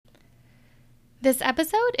This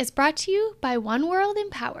episode is brought to you by One World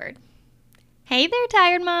Empowered. Hey there,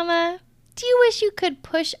 tired mama. Do you wish you could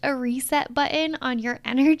push a reset button on your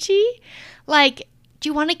energy? Like, do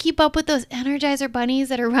you want to keep up with those Energizer bunnies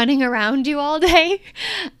that are running around you all day?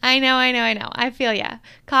 I know. I feel ya.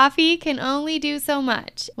 Coffee can only do so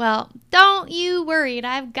much. Well, don't you worry.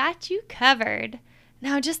 I've got you covered.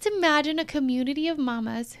 Now just imagine a community of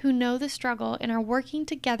mamas who know the struggle and are working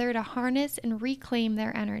together to harness and reclaim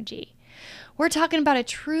their energy. We're talking about a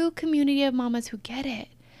true community of mamas who get it.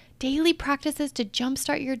 Daily practices to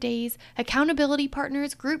jumpstart your days, accountability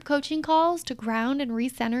partners, group coaching calls to ground and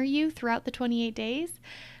recenter you throughout the 28 days.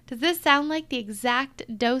 Does this sound like the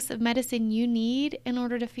exact dose of medicine you need in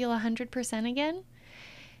order to feel 100% again?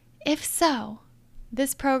 If so,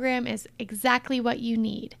 this program is exactly what you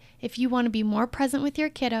need if you want to be more present with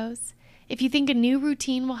your kiddos, if you think a new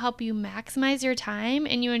routine will help you maximize your time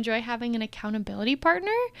and you enjoy having an accountability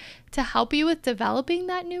partner to help you with developing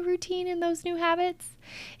that new routine and those new habits,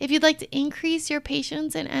 if you'd like to increase your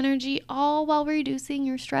patience and energy all while reducing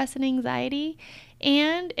your stress and anxiety,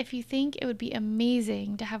 and if you think it would be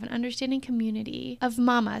amazing to have an understanding community of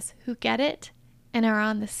mamas who get it and are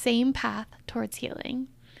on the same path towards healing.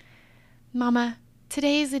 Mama,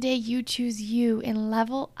 today is the day you choose you and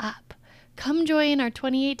level up. Come join our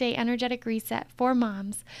 28-day energetic reset for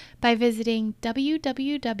moms by visiting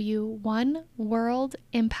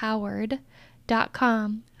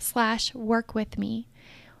www.oneworldempowered.com/workwithme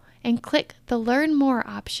and click the Learn More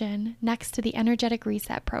option next to the Energetic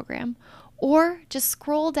Reset program, or just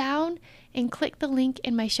scroll down and click the link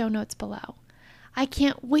in my show notes below. I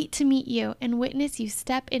can't wait to meet you and witness you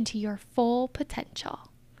step into your full potential.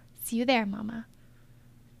 See you there, Mama.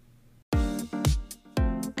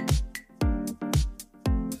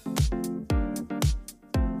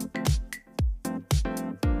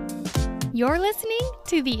 You're listening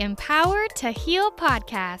to the Empowered to Heal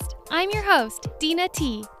podcast. I'm your host, Dina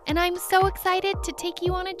T, and I'm so excited to take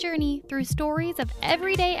you on a journey through stories of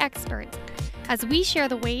everyday experts as we share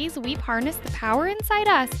the ways we've harnessed the power inside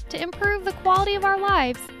us to improve the quality of our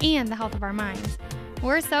lives and the health of our minds.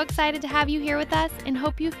 We're so excited to have you here with us and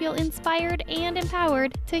hope you feel inspired and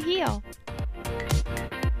empowered to heal.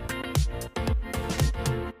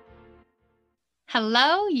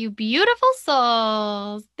 Hello, you beautiful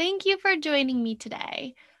souls. Thank you for joining me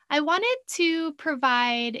today. I wanted to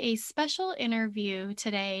provide a special interview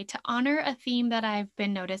today to honor a theme that I've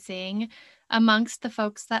been noticing amongst the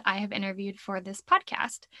folks that I have interviewed for this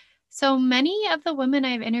podcast. So many of the women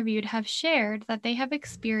I've interviewed have shared that they have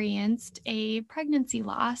experienced a pregnancy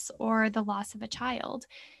loss or the loss of a child.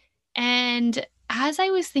 And as I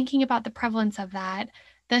was thinking about the prevalence of that,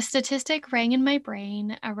 the statistic rang in my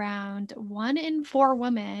brain around 1 in 4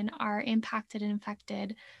 women are impacted and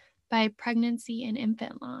affected by pregnancy and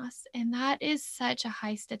infant loss. And that is such a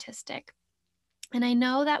high statistic. And I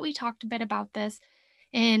know that we talked a bit about this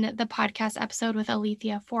in the podcast episode with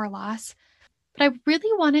Alethea Forloss, but I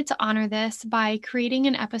really wanted to honor this by creating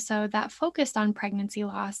an episode that focused on pregnancy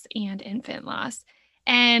loss and infant loss.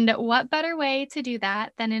 And what better way to do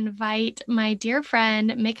that than invite my dear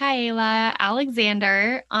friend, Michaela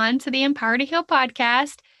Alexander, onto the Empower to Heal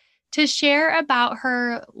podcast to share about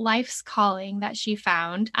her life's calling that she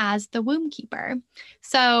found as the womb keeper.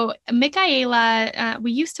 So Michaela,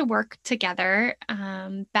 we used to work together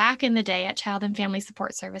back in the day at Child and Family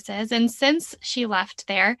Support Services. And since she left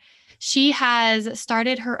there, she has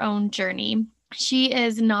started her own journey. She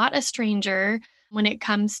is not a stranger when it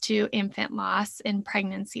comes to infant loss and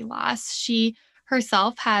pregnancy loss. She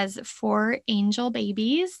herself has 4 angel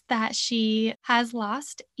babies that she has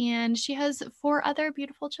lost, and she has 4 other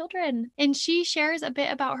beautiful children. And she shares a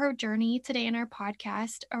bit about her journey today in our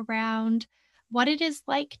podcast around what it is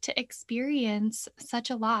like to experience such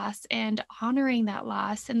a loss and honoring that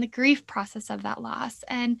loss and the grief process of that loss,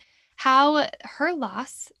 and how her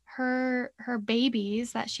loss, her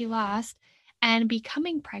babies that she lost, and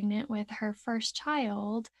becoming pregnant with her first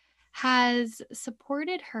child has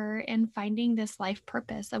supported her in finding this life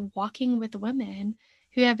purpose of walking with women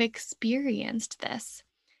who have experienced this.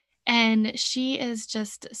 And she is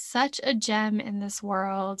just such a gem in this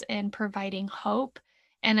world in providing hope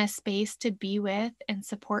and a space to be with and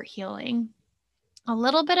support healing. A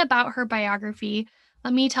little bit about her biography.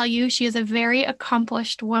 Let me tell you, she is a very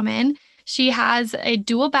accomplished woman. She has a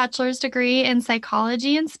dual bachelor's degree in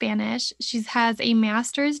psychology and Spanish. She has a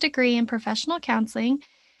master's degree in professional counseling.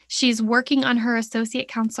 She's working on her associate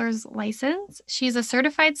counselor's license. She's a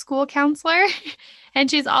certified school counselor,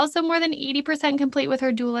 and she's also more than 80% complete with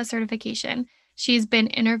her doula certification. She's been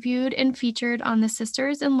interviewed and featured on the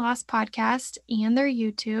Sisters in Loss podcast and their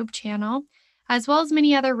YouTube channel. as well as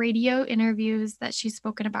many other radio interviews that she's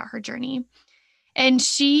spoken about her journey. And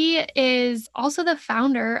she is also the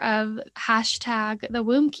founder of hashtag the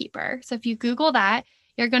Womb Keeper. So if you Google that,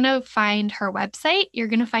 you're going to find her website. You're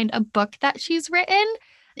going to find a book that she's written,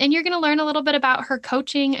 and you're going to learn a little bit about her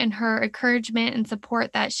coaching and her encouragement and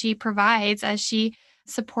support that she provides as she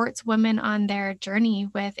supports women on their journey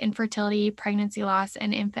with infertility, pregnancy loss,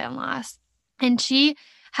 and infant loss. And she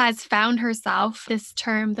has found herself this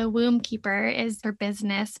term, the Womb Keeper, is her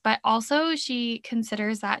business, but also she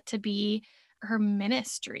considers that to be her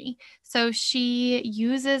ministry. So she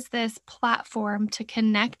uses this platform to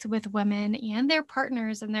connect with women and their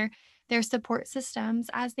partners and their support systems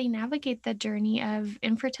as they navigate the journey of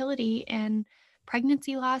infertility and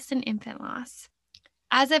pregnancy loss and infant loss.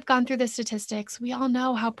 As I've gone through the statistics, we all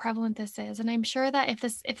know how prevalent this is, and I'm sure that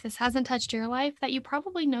if this hasn't touched your life, that you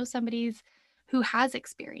probably know somebody's who has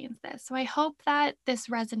experienced this. So I hope that this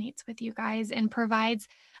resonates with you guys and provides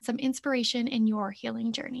some inspiration in your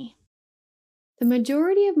healing journey. The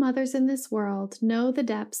majority of mothers in this world know the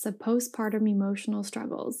depths of postpartum emotional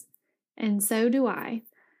struggles, and so do I.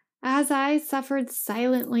 As I suffered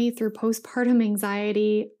silently through postpartum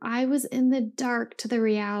anxiety, I was in the dark to the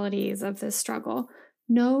realities of this struggle.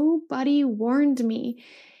 Nobody warned me.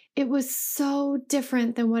 It was so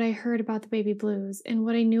different than what I heard about the baby blues and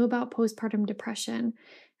what I knew about postpartum depression.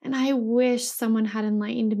 And I wish someone had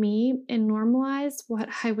enlightened me and normalized what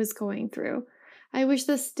I was going through. I wish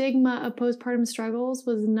the stigma of postpartum struggles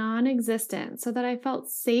was non existent so that I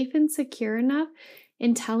felt safe and secure enough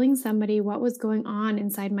in telling somebody what was going on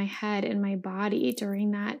inside my head and my body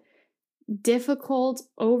during that difficult,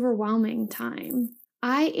 overwhelming time.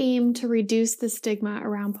 I aim to reduce the stigma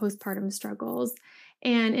around postpartum struggles.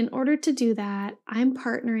 And in order to do that, I'm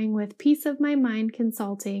partnering with Peace of My Mind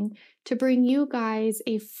Consulting to bring you guys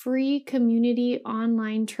a free community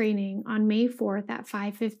online training on May 4th at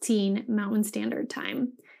 5:15 Mountain Standard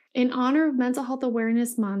Time. In honor of Mental Health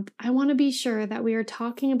Awareness Month, I want to be sure that we are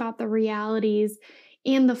talking about the realities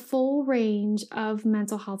and the full range of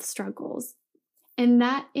mental health struggles. And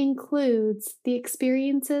that includes the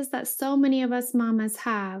experiences that so many of us mamas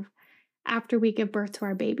have after we give birth to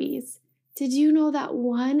our babies. Did you know that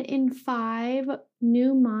 1 in 5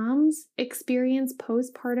 new moms experience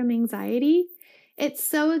postpartum anxiety? It's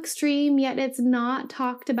so extreme, yet it's not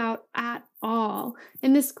talked about at all.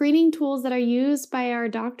 And the screening tools that are used by our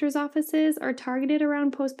doctor's offices are targeted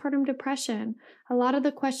around postpartum depression. A lot of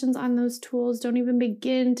the questions on those tools don't even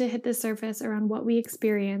begin to hit the surface around what we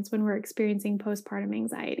experience when we're experiencing postpartum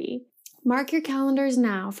anxiety. Mark your calendars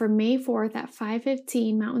now for May 4th at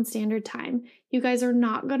 5:15 Mountain Standard Time. You guys are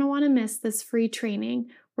not going to want to miss this free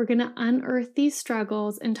training. We're going to unearth these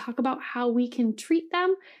struggles and talk about how we can treat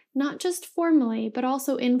them, not just formally, but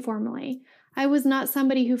also informally. I was not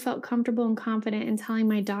somebody who felt comfortable and confident in telling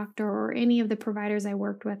my doctor or any of the providers I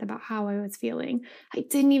worked with about how I was feeling. I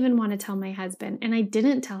didn't even want to tell my husband, and I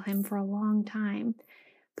didn't tell him for a long time.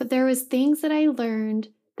 But there was things that I learned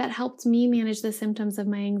that helped me manage the symptoms of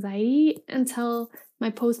my anxiety until my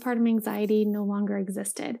postpartum anxiety no longer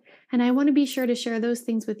existed. And I want to be sure to share those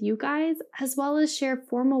things with you guys, as well as share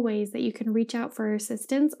formal ways that you can reach out for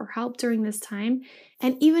assistance or help during this time,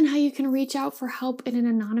 and even how you can reach out for help in an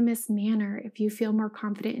anonymous manner if you feel more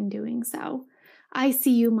confident in doing so. I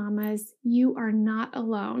see you, mamas. You are not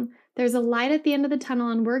alone. There's a light at the end of the tunnel,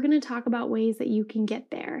 and we're going to talk about ways that you can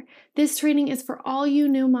get there. This training is for all you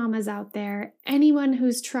new mamas out there, anyone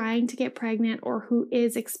who's trying to get pregnant or who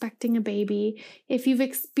is expecting a baby. If you've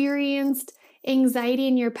experienced anxiety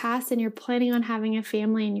in your past and you're planning on having a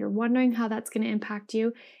family and you're wondering how that's going to impact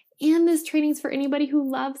you, and this training is for anybody who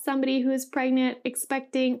loves somebody who is pregnant,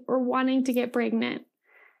 expecting, or wanting to get pregnant.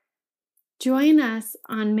 Join us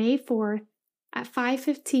on May 4th at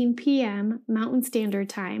 5:15 p.m. Mountain Standard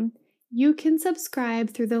Time. You can subscribe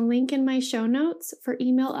through the link in my show notes for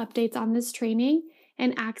email updates on this training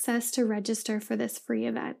and access to register for this free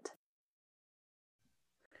event.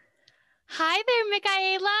 Hi there,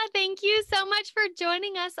 Michaela. Thank you so much for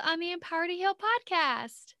joining us on the Empower to Heal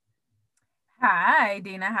podcast. Hi,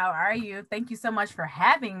 Dina. How are you? Thank you so much for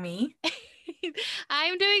having me.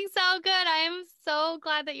 I'm doing so good. I am so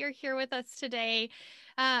glad that you're here with us today.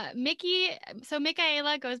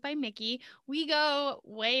 Michaela goes by Mickey. We go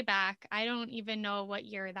way back. I don't even know what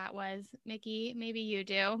year that was. Mickey, maybe you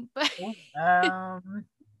do. But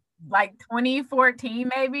like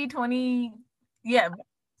 2014, maybe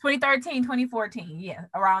 2013, 2014. Yeah,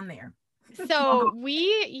 around there. So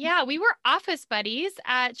we were office buddies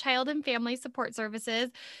at Child and Family Support Services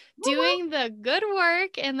doing the good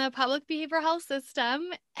work in the public behavioral health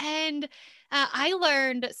system. And I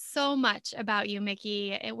learned so much about you,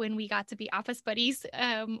 Mickey, when we got to be office buddies.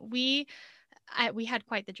 We had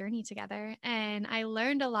quite the journey together, and I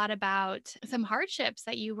learned a lot about some hardships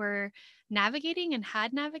that you were navigating and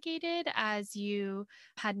had navigated as you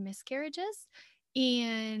had miscarriages.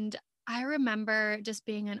 And I remember just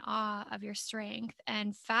being in awe of your strength.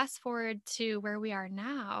 And fast forward to where we are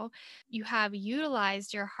now, you have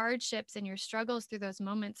utilized your hardships and your struggles through those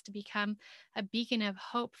moments to become a beacon of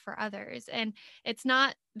hope for others. And that's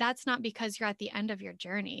not because you're at the end of your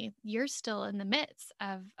journey. You're still in the midst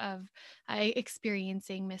of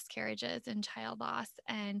experiencing miscarriages and child loss,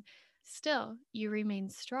 and still you remain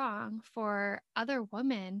strong for other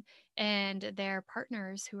women and their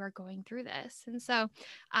partners who are going through this. And so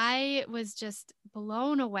I was just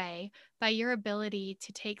blown away by your ability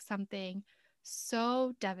to take something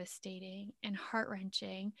so devastating and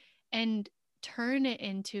heart-wrenching and turn it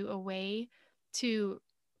into a way to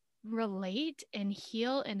relate and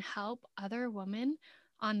heal and help other women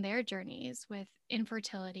on their journeys with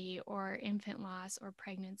infertility or infant loss or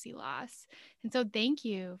pregnancy loss. And so thank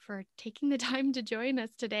you for taking the time to join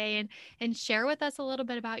us today and share with us a little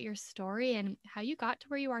bit about your story and how you got to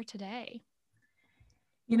where you are today.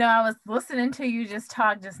 I was listening to you just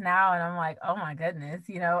talk just now, and I'm like, oh my goodness,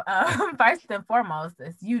 first and foremost,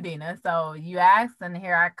 it's you, Dina. So you asked, and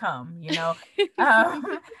here I come,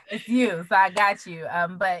 it's you. So I got you.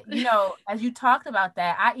 But, as you talked about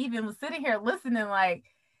that, I even was sitting here listening, like,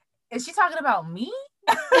 is she talking about me?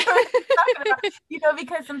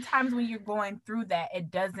 Because sometimes when you're going through that, it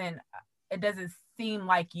doesn't seem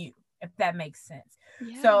like you, if that makes sense.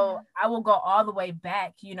 Yeah. So I will go all the way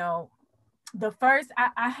back, the first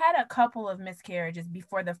I had a couple of miscarriages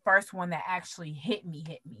before the first one that actually hit me.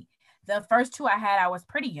 The first two I had, I was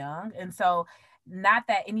pretty young, and so not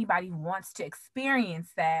that anybody wants to experience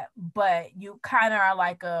that, but you kind of are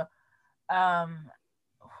like a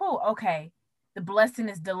okay, the blessing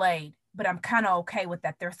is delayed, but I'm kind of okay with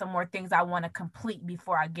that. There's some more things I want to complete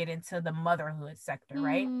before I get into the motherhood sector,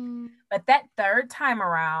 right? But that third time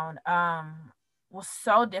around was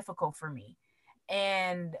so difficult for me.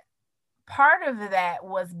 And part of that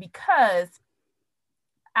was because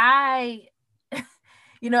I,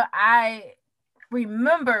 I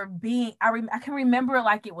remember I can remember it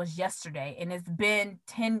like it was yesterday, and it's been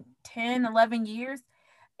 11 years.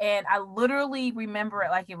 And I literally remember it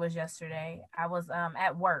like it was yesterday. I was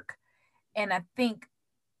at work, and I think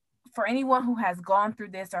for anyone who has gone through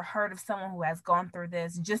this or heard of someone who has gone through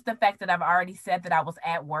this, just the fact that I've already said that I was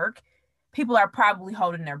at work, people are probably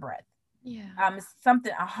holding their breath. Yeah. It's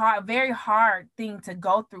very hard thing to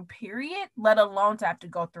go through, period, let alone to have to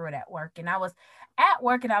go through it at work. And I was at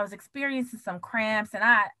work and I was experiencing some cramps, and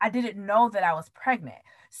I didn't know that I was pregnant.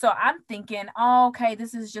 So I'm thinking, oh, okay,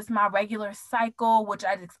 this is just my regular cycle, which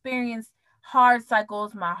I'd experienced hard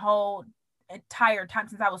cycles my whole entire time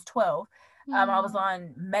since I was 12. I was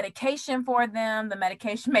on medication for them. The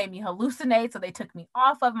medication made me hallucinate, so they took me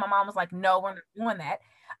off of. My mom was like, no, we're not doing that.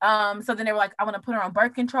 So then they were like, I want to put her on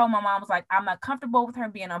birth control. My mom was like, I'm not comfortable with her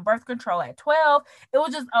being on birth control at 12. It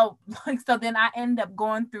was just, so then I ended up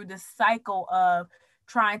going through this cycle of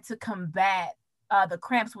trying to combat the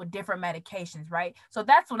cramps with different medications, right? So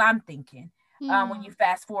that's what I'm thinking. When you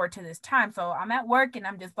fast forward to this time. So I'm at work and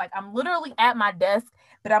I'm just like, I'm literally at my desk,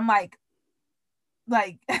 but I'm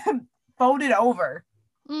like folded over.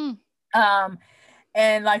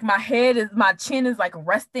 And like my chin is like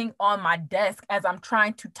resting on my desk as I'm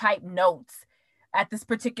trying to type notes at this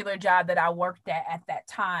particular job that I worked at that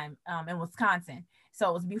time in Wisconsin. So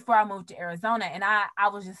it was before I moved to Arizona, and I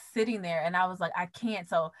was just sitting there and I was like, I can't.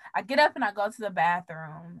 So I get up and I go to the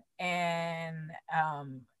bathroom, and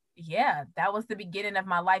yeah, that was the beginning of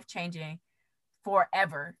my life changing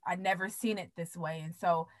forever. I'd never seen it this way. And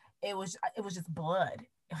so it was just blood.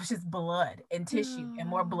 It was just blood and tissue and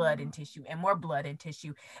more blood and tissue and more blood and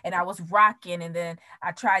tissue. And I was rocking, and then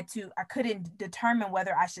I couldn't determine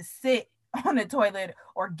whether I should sit on the toilet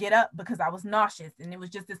or get up because I was nauseous. And it was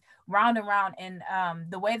just this round and round. And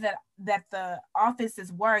the way that the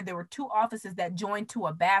offices were, there were two offices that joined to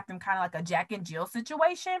a bathroom, kind of like a Jack and Jill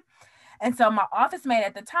situation. And so my office mate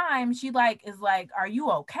at the time, she is like, are you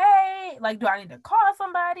okay? Like, do I need to call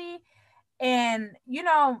somebody? And,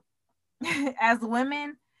 as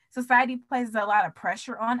women, society places a lot of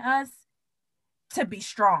pressure on us to be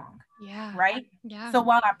strong. Yeah. Right? Yeah. So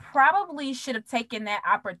while I probably should have taken that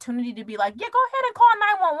opportunity to be like, yeah, go ahead and call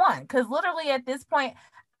 911. Because literally at this point,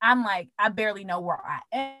 I'm like, I barely know where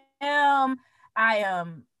I am.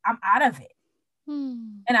 I'm out of it.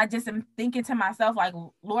 And I just am thinking to myself, like,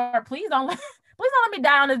 Lord, please don't please don't let me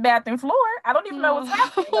die on this bathroom floor. I don't even know what's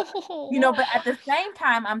happening. But at the same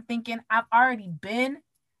time, I'm thinking I've already been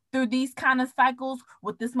through these kind of cycles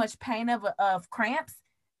with this much pain of cramps.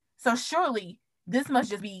 So surely this must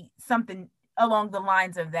just be something along the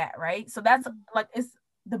lines of that, right? So that's like, it's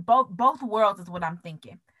the both worlds is what I'm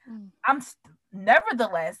thinking.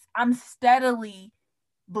 Nevertheless, I'm steadily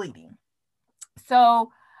bleeding.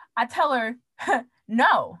 So I tell her,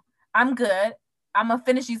 no, I'm good. I'm gonna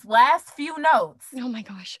finish these last few notes. Oh my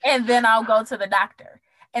gosh. And then I'll go to the doctor.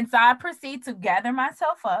 And so I proceed to gather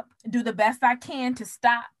myself up, do the best I can to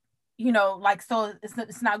stop, so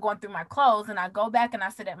it's not going through my clothes. And I go back and I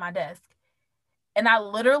sit at my desk. And I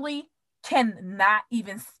literally cannot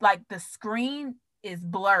even, like, the screen is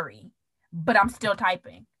blurry, but I'm still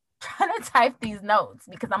typing, trying to type these notes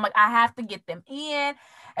because I'm like, I have to get them in.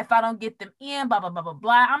 If I don't get them in, blah, blah, blah, blah,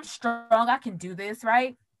 blah. I'm strong. I can do this,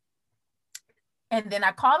 right? And then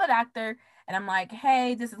I call the doctor and I'm like,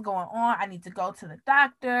 hey, this is going on. I need to go to the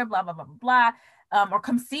doctor, blah, blah, blah, blah, blah, or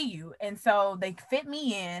come see you. And so they fit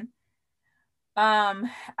me in.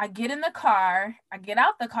 I get in the car, I get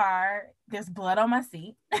out the car, there's blood on my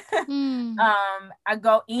seat. I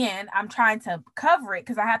go in, I'm trying to cover it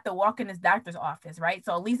because I have to walk in this doctor's office, right?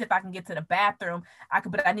 So at least if I can get to the bathroom,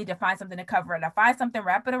 but I need to find something to cover it. I find something,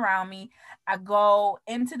 wrap it around me. I go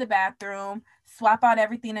into the bathroom, swap out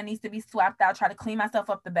everything that needs to be swapped out, try to clean myself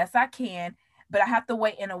up the best I can, but I have to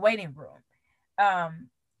wait in a waiting room.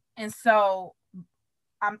 And so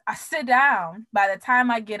I sit down. By the time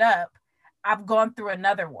I get up, I've gone through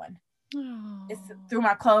another one. Oh. It's through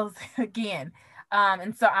my clothes again.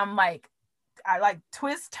 And so I'm like, I like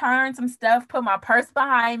twist, turn some stuff, put my purse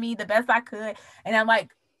behind me the best I could. And I'm like,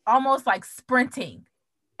 almost like sprinting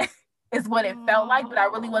is what it felt like. But I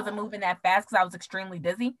really wasn't moving that fast because I was extremely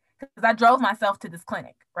dizzy because I drove myself to this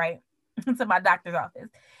clinic, right? To my doctor's office.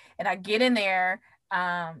 And I get in there,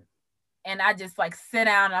 and I just like sit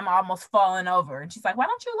down and I'm almost falling over. And she's like, why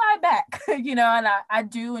don't you lie back? And I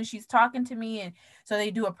do. And she's talking to me. And so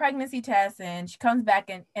they do a pregnancy test and she comes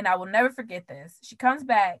back and I will never forget this. She comes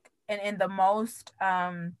back and in the most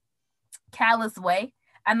callous way.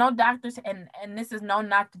 I know doctors, and this is no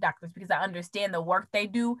knock to doctors because I understand the work they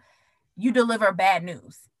do. You deliver bad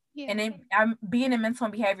news. Yeah. And I'm being in mental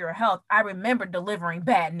and behavioral health. I remember delivering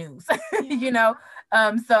bad news,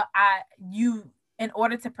 so in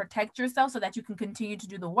order to protect yourself so that you can continue to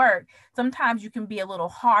do the work, sometimes you can be a little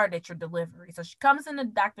hard at your delivery. So she comes in the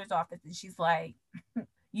doctor's office and she's like,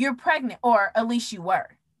 you're pregnant, or at least you were.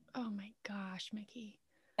 Oh my gosh, Mickey.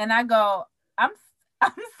 And I go, I'm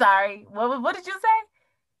sorry. What did you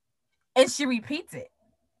say? And she repeats it.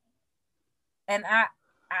 And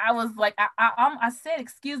I was like, I said,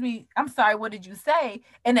 excuse me, I'm sorry, what did you say?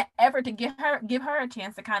 In an effort to give her a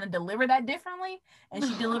chance to kind of deliver that differently. And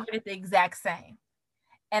she delivered it the exact same.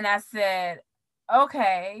 And I said,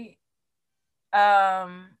 okay.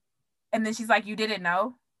 And then she's like, you didn't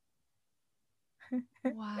know?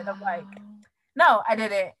 Wow. And I'm like, no, I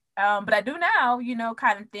didn't. But I do now,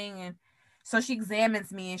 kind of thing. And so she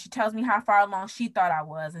examines me and she tells me how far along she thought I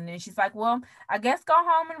was. And then she's like, well, I guess go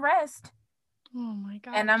home and rest. Oh my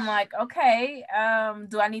God. And I'm like, okay,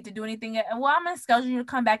 do I need to do anything? Well, I'm going to schedule you to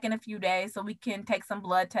come back in a few days so we can take some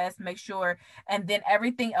blood tests, make sure. And then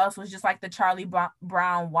everything else was just like the Charlie Brown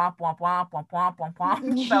womp, womp, womp, womp, womp, womp,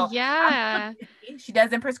 womp. So yeah. She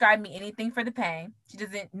doesn't prescribe me anything for the pain. She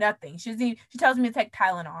doesn't, nothing. She tells me to take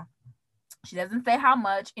Tylenol. She doesn't say how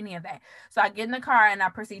much, any of that. So I get in the car and I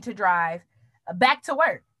proceed to drive back to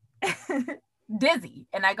work, dizzy.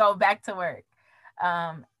 And I go back to work.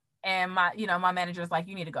 And my manager was like,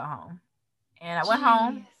 you need to go home. And I went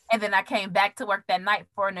home. And then I came back to work that night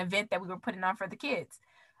for an event that we were putting on for the kids.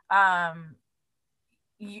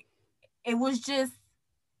 It was just,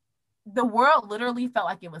 the world literally felt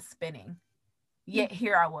like it was spinning. Yet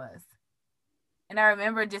here I was. And I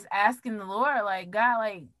remember just asking the Lord, like, God,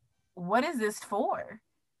 like, what is this for?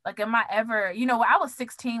 Like, am I ever, I was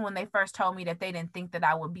 16 when they first told me that they didn't think that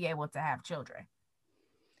I would be able to have children.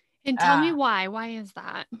 And tell me why. Why is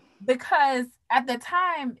that? Because at the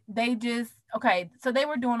time, so they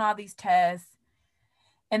were doing all these tests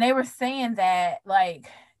and they were saying that, like,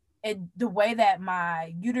 the way that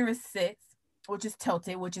my uterus sits, which is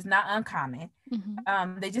tilted, which is not uncommon,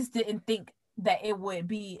 they just didn't think that it would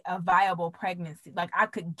be a viable pregnancy. Like, I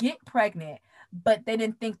could get pregnant, but they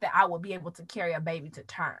didn't think that I would be able to carry a baby to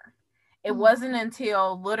term. It wasn't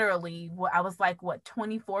until literally I was like,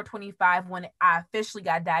 24, 25, when I officially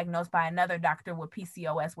got diagnosed by another doctor with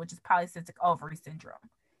PCOS, which is polycystic ovary syndrome.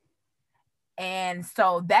 And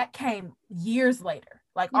so that came years later,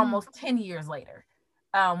 like almost 10 years later.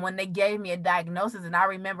 when they gave me a diagnosis, and I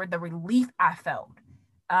remember the relief I felt,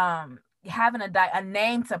 having a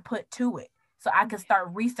name to put to it, so I could start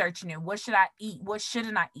researching it. What should I eat? What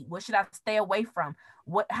shouldn't I eat? What should I stay away from?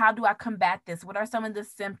 How do I combat this? What are some of the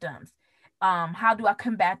symptoms? How do I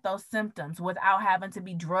combat those symptoms without having to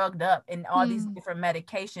be drugged up in all these different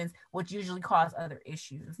medications, which usually cause other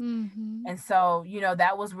issues? And so,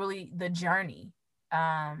 that was really the journey.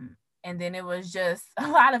 And then it was just a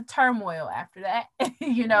lot of turmoil after that,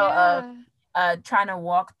 trying to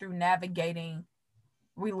walk through navigating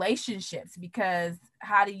relationships, because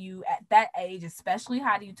how do you, at that age especially,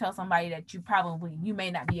 how do you tell somebody that you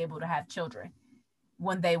may not be able to have children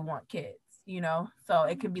when they want kids, so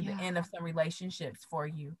it could be the end of some relationships for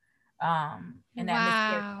you. And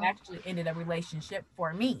that miscarriage actually ended a relationship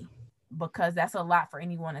for me, because that's a lot for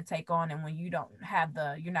anyone to take on. And when you don't have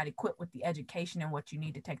you're not equipped with the education and what you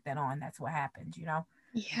need to take that on, that's what happens,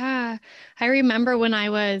 Yeah. I remember when I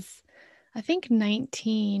was, I think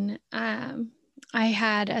 19, I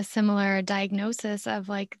had a similar diagnosis of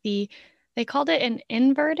like they called it an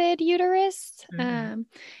inverted uterus. And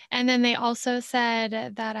then they also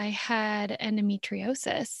said that I had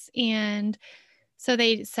endometriosis. And so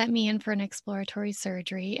they sent me in for an exploratory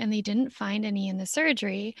surgery, and they didn't find any in the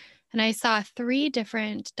surgery. And I saw 3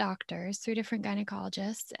 different doctors, 3 different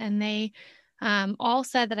gynecologists, and they all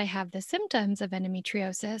said that I have the symptoms of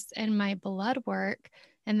endometriosis, and my blood work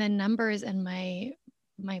and the numbers in my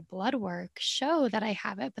blood work show that I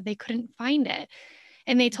have it, but they couldn't find it.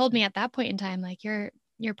 And they told me at that point in time, like, you're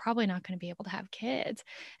probably not going to be able to have kids.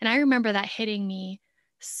 And I remember that hitting me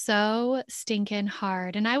so stinking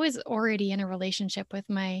hard. And I was already in a relationship with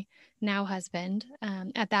my now husband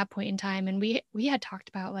at that point in time. And we had talked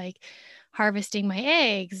about like harvesting my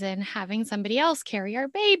eggs and having somebody else carry our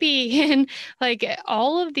baby and like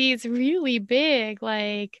all of these really big,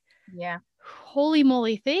 like, holy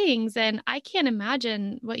moly things. And I can't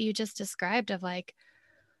imagine what you just described of like,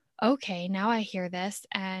 okay, now I hear this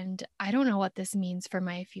and I don't know what this means for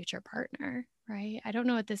my future partner, right? I don't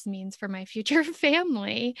know what this means for my future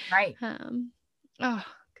family. Right. Oh,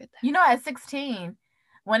 goodness. At 16,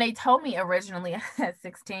 when they told me originally at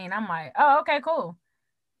 16, I'm like, oh, okay, cool.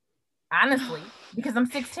 Honestly, because I'm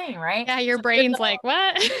 16, right? Yeah, your brain's like,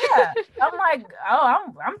 what? Yeah. I'm like,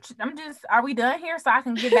 oh, I'm just, are we done here so I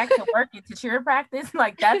can get back to work and to cheer practice?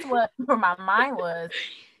 Like, that's what where my mind was,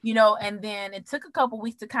 and then it took a couple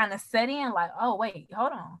weeks to kind of set in, like, oh, wait,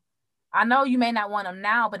 hold on. I know you may not want them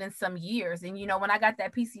now, but in some years. And, when I got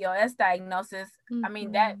that PCOS diagnosis, I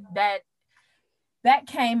mean, that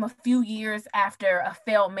came a few years after a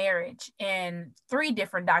failed marriage and 3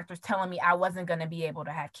 different doctors telling me I wasn't going to be able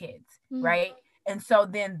to have kids. Right. And so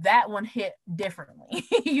then that one hit differently,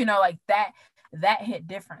 like that hit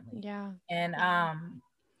differently. Yeah. And, I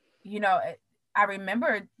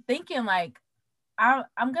remember thinking like,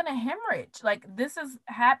 I'm going to hemorrhage. Like, this is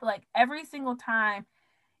like every single time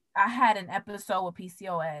I had an episode with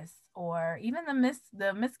PCOS or even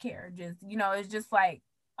the miscarriages, it's just like,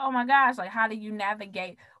 oh my gosh, like, how do you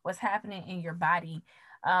navigate what's happening in your body?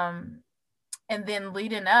 And then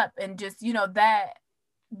leading up and just, that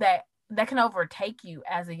can overtake you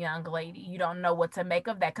as a young lady. You don't know what to make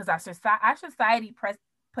of that, because our society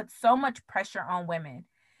puts so much pressure on women,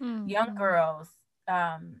 young girls,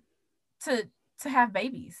 to have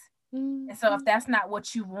babies. And so if that's not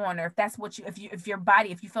what you want, or if that's what if you feel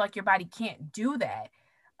like your body can't do that,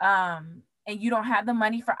 and you don't have the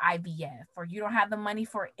money for IVF, or you don't have the money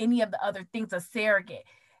for any of the other things, a surrogate,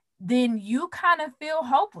 then you kind of feel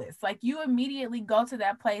hopeless. Like, you immediately go to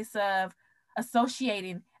that place of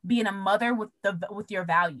associating being a mother with your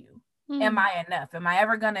value. Am I enough? Am I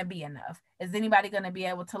ever going to be enough? Is anybody going to be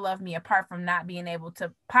able to love me apart from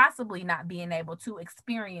possibly not being able to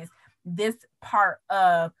experience this part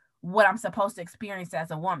of what I'm supposed to experience as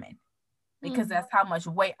a woman? Because that's how much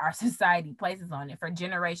weight our society places on it for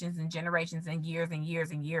generations and generations and years and years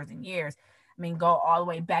and years and years. I mean, go all the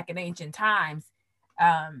way back in ancient times.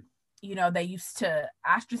 They used to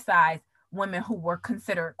ostracize women who were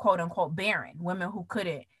considered quote unquote barren, women who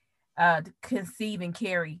couldn't conceive and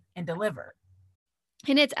carry and deliver.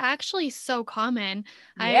 And it's actually so common.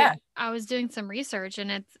 Yeah. I was doing some research,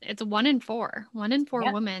 and it's 1 in 4. 1 in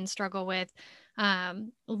 4 women struggle with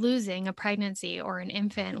losing a pregnancy or an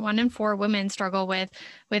infant. 1 in 4 women struggle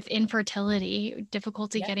with infertility,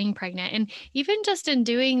 difficulty getting pregnant. And even just in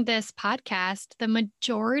doing this podcast, the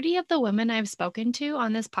majority of the women I've spoken to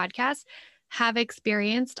on this podcast have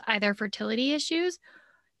experienced either fertility issues,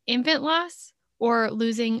 infant loss, or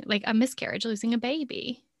losing, like, a miscarriage, losing a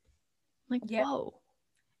baby. Like, whoa.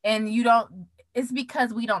 And you don't, it's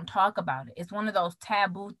because we don't talk about it. It's one of those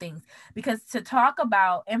taboo things, because to talk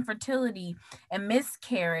about infertility and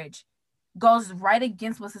miscarriage goes right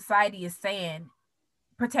against what society is saying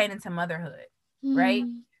pertaining to motherhood, right?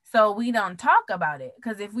 Mm. So we don't talk about it,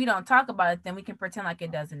 because if we don't talk about it, then we can pretend like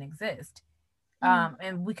it doesn't exist.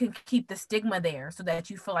 And we can keep the stigma there so that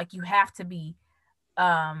you feel like you have to be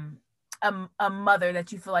um, a mother,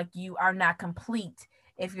 that you feel like you are not complete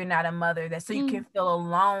if you're not a mother, that so you can feel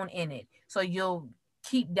alone in it. So you'll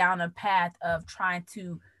keep down a path of trying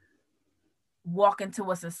to walk into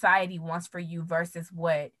what society wants for you versus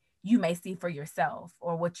what you may see for yourself,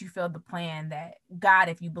 or what you feel the plan that God,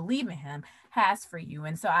 if you believe in him, has for you.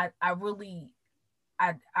 And so I really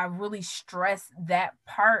stress that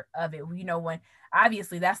part of it. You know, when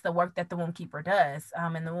obviously that's the work that the womb keeper does.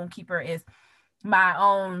 And the womb keeper is my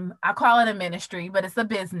own, I call it a ministry, but it's a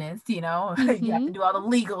business, you know. You have to do all the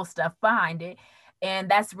legal stuff behind it. And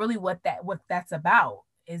that's really what that's about.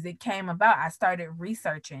 Is it came about, I started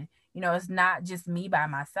researching, you know, it's not just me by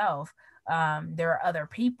myself. There are other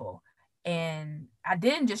people. And I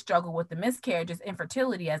didn't just struggle with the miscarriages,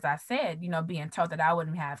 infertility, as I said, you know, being told that I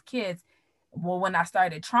wouldn't have kids. Well, when I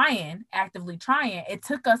started actively trying, it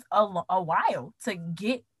took us a while to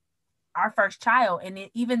get our first child. And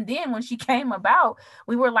even then, when she came about,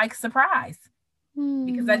 we were like surprised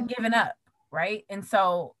because I'd given up. Right. And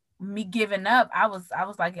so me giving up, I was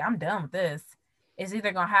like, I'm done with this. It's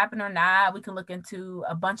either going to happen or not. We can look into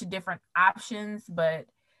a bunch of different options, but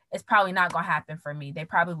it's probably not going to happen for me. They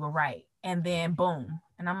probably were right. And then boom.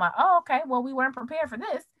 And I'm like, oh, okay, well, we weren't prepared for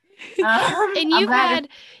this. And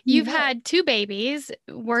you've had two babies,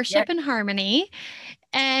 Worship and Harmony.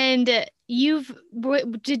 And did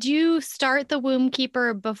you start the womb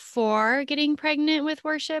keeper before getting pregnant with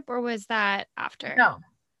Worship, or was that after? No.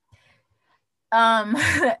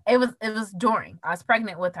 It was during. I was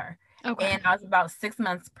pregnant with her. Okay. And I was about 6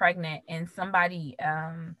 months pregnant, and somebody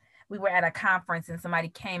we were at a conference, and somebody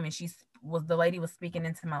came, and the lady was speaking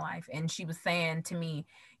into my life, and she was saying to me,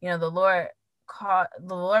 you know, the Lord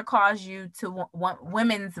calls you to want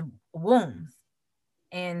women's wombs.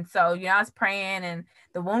 And so, you know, I was praying, and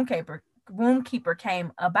the womb keeper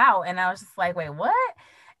came about, and I was just like, wait, what?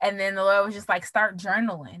 And then the Lord was just like, start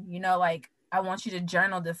journaling, you know, like, I want you to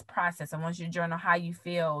journal this process. I want you to journal how you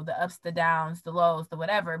feel, the ups, the downs, the lows, the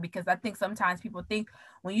whatever, because I think sometimes people think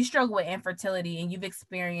when you struggle with infertility and you've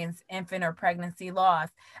experienced infant or pregnancy loss,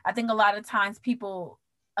 I think a lot of times people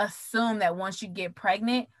assume that once you get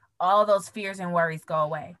pregnant, all those fears and worries go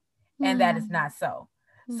away. And that is not so.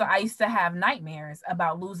 So I used to have nightmares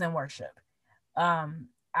about losing Worship.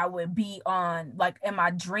 I would be on, like, in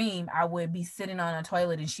my dream, I would be sitting on a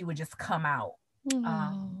toilet and she would just come out.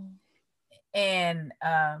 And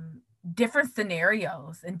different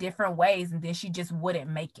scenarios in different ways, and then she just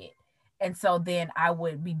wouldn't make it. And so then I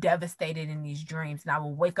would be devastated in these dreams, and I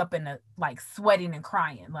would wake up in a, like, sweating and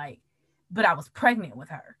crying, like, but I was pregnant with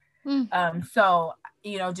her. So,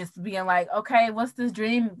 you know, just being like, okay, what's this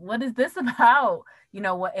dream? What is this about? You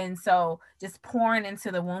know what? And so just pouring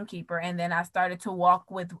into the womb keeper. And then I started to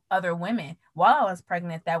walk with other women while I was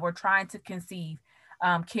pregnant that were trying to conceive,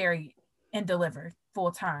 carry, and deliver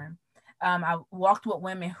full term. I walked with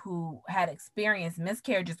women who had experienced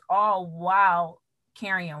miscarriages all while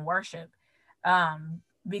carrying Worship.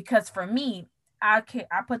 Because for me, I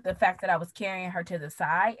put the fact that I was carrying her to the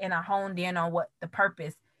side, and I honed in on what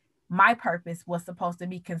my purpose was supposed to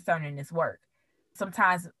be concerning this work.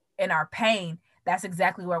 Sometimes in our pain, that's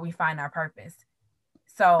exactly where we find our purpose.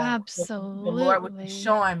 So absolutely, the Lord was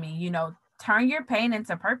showing me, you know, turn your pain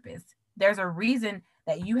into purpose. There's a reason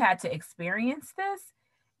that you had to experience this.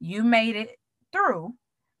 You made it through,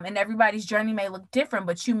 and everybody's journey may look different,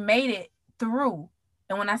 but you made it through.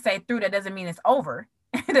 And when I say through, that doesn't mean it's over.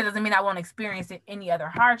 That doesn't mean I won't experience any other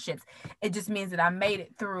hardships. It just means that I made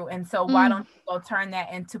it through. And so why don't you go turn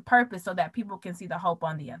that into purpose so that people can see the hope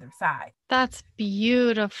on the other side? That's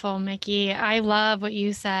beautiful, Mickey. I love what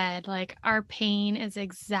you said. Like, our pain is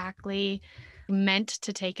exactly meant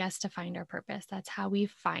to take us to find our purpose. That's how we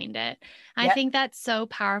find it. I think that's so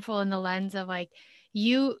powerful in the lens of, like,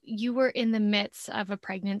 you were in the midst of a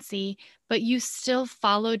pregnancy, but you still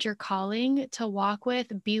followed your calling to walk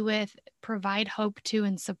with, be with, provide hope to,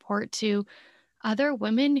 and support to other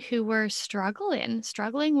women who were struggling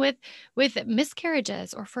with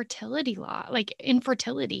miscarriages or fertility law, like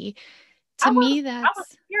infertility. To me, I was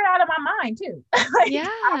scared out of my mind too. Like, yeah,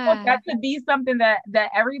 I want that to be something that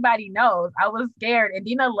everybody knows. I was scared, and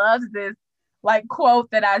Dina loves this, like,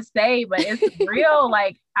 quote that I say, but it's real.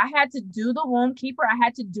 Like, I had to do the womb keeper. I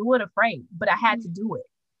had to do it afraid, but I had to do it.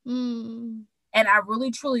 And I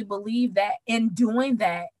really truly believe that in doing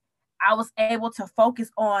that, I was able to focus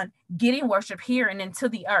on getting worship here and into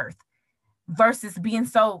the earth versus being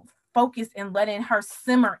so focused and letting her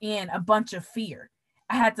simmer in a bunch of fear.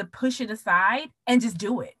 I had to push it aside and just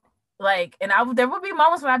do it. Like, and there would be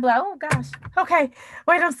moments when I'd be like, oh gosh, okay,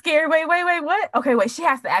 wait, I'm scared. Wait, what? Okay, wait, she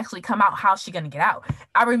has to actually come out. How's she gonna get out?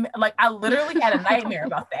 I literally had a nightmare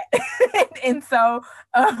about that. And so,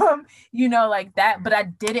 like that, but I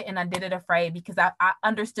did it, and I did it afraid because I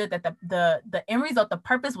understood that the end result, the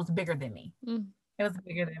purpose was bigger than me. It was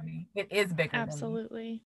bigger than me. It is bigger than me.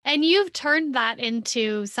 Absolutely. And you've turned that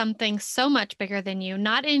into something so much bigger than you,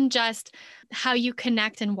 not in just how you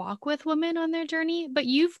connect and walk with women on their journey, but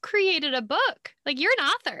you've created a book. Like, you're an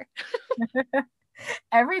author.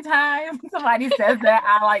 Every time somebody says that,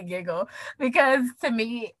 I like giggle because to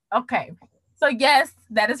me, okay. So yes,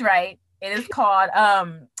 that is right. It is called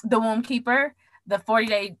The Womb Keeper, the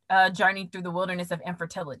 40-day journey through the wilderness of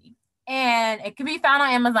infertility. And it can be found on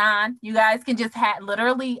Amazon. You guys can just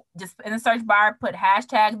literally just in the search bar, put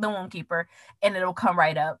hashtag The Womb Keeper, and it'll come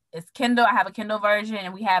right up. It's Kindle. I have a Kindle version,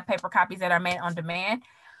 and we have paper copies that are made on demand.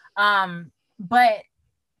 But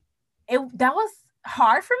that was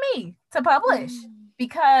hard for me to publish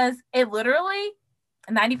because it literally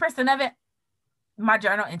 90% of it, my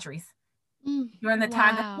journal entries during the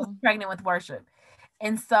time that I was pregnant with worship.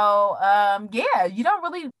 And so, you don't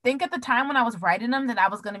really think at the time when I was writing them that I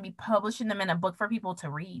was going to be publishing them in a book for people to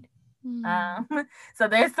read. So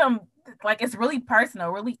there's some, like, it's really personal,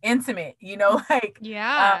 really intimate,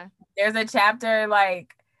 there's a chapter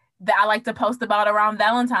like that I like to post about around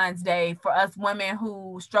Valentine's Day for us women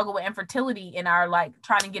who struggle with infertility and are like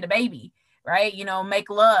trying to get a baby, right? Make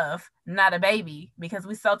love, not a baby, because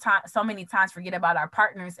we so many times forget about our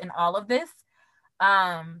partners in all of this.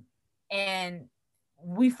 And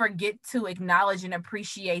we forget to acknowledge and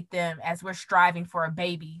appreciate them as we're striving for a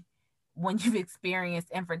baby when you've experienced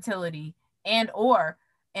infertility and or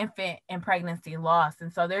infant and pregnancy loss.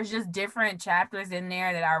 And so there's just different chapters in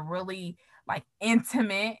there that are really like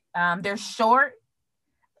intimate. They're short.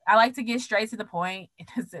 I like to get straight to the point.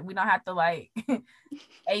 We don't have to like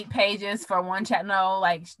 8 pages for one chapter. No,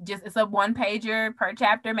 like just it's a 1-pager per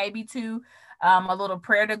chapter, maybe 2. A little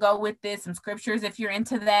prayer to go with this, some scriptures if you're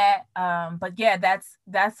into that. But yeah,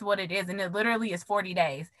 that's what it is. And it literally is 40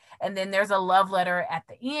 days. And then there's a love letter at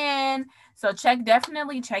the end. So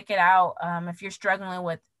definitely check it out. If you're struggling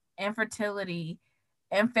with infertility,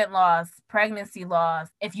 infant loss, pregnancy loss,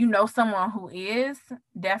 if you know someone who is,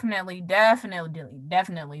 definitely,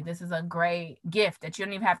 this is a great gift that you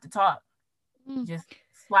don't even have to talk. Just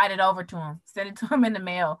slide it over to them, send it to them in the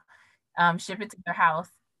mail, ship it to their house.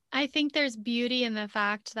 I think there's beauty in the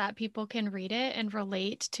fact that people can read it and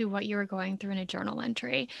relate to what you were going through in a journal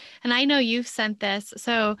entry. And I know you've sent this.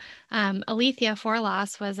 So Alethea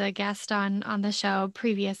Forloss was a guest on the show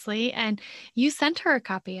previously, and you sent her a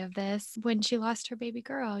copy of this when she lost her baby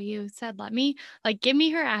girl. You said, give me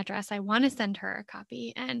her address. I want to send her a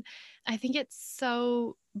copy. And I think it's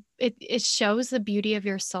so, it shows the beauty of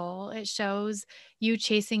your soul. It shows you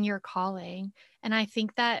chasing your calling. And I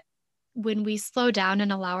think that when we slow down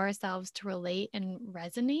and allow ourselves to relate and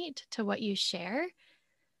resonate to what you share,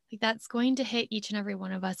 like that's going to hit each and every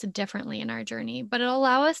one of us differently in our journey, but it'll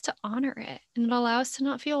allow us to honor it and it'll allow us to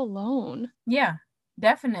not feel alone. Yeah,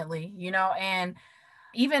 definitely. And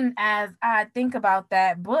even as I think about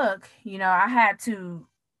that book, I had to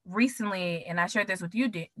recently, and I shared this with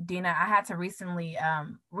you, Dina, I had to recently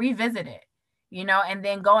revisit it, and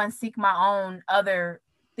then go and seek my own other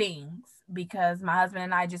things because my husband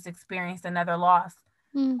and I just experienced another loss.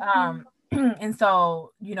 And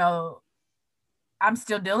so, I'm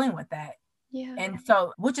still dealing with that. Yeah. And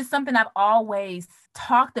so, which is something I've always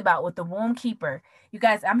talked about with the Womb Keeper. You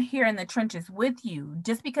guys, I'm here in the trenches with you.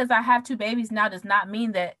 Just because I have 2 babies now does not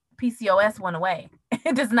mean that PCOS went away.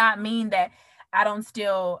 It does not mean that I don't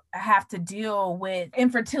still have to deal with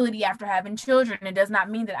infertility after having children. It does not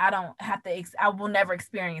mean that I don't have to, I will never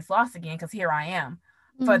experience loss again, because here I am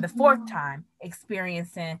for the 4th time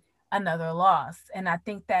experiencing another loss. And I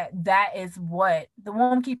think that is what the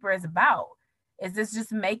Womb Keeper is about. Is this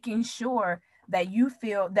just making sure that you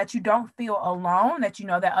feel that you don't feel alone, that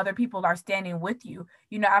that other people are standing with you.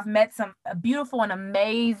 I've met some beautiful and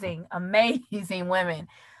amazing women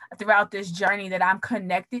throughout this journey that I'm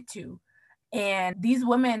connected to. And these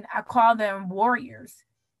women, I call them warriors.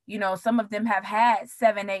 Some of them have had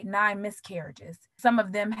 7, 8, 9 miscarriages. Some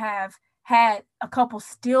of them have had a couple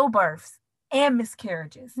stillbirths and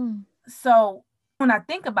miscarriages. So when I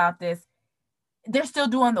think about this, they're still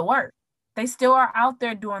doing the work. They still are out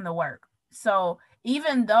there doing the work. So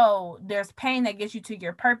even though there's pain that gets you to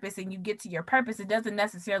your purpose and you get to your purpose, it doesn't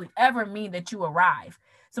necessarily ever mean that you arrive.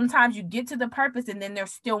 Sometimes you get to the purpose and then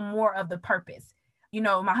there's still more of the purpose. You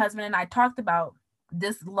know, my husband and I talked about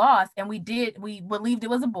this loss, and we believed it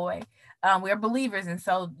was a boy. We are believers, and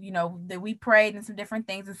so, you know, that we prayed and some different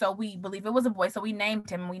things, and so we believe it was a boy, so we named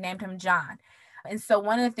him John. And so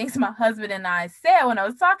one of the things my husband and I said when I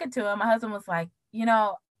was talking to him, my husband was like, you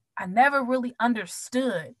know, I never really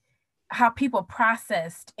understood how people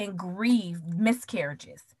processed and grieved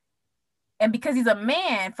miscarriages. And because he's a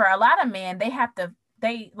man, for a lot of men,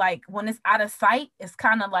 they like, when it's out of sight, it's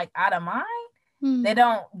kind of like out of mind. They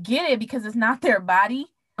don't get it because it's not their body.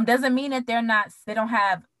 It doesn't mean that they don't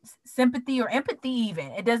have sympathy or empathy even.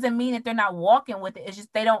 It doesn't mean that they're not walking with it. It's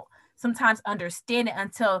just they don't sometimes understand it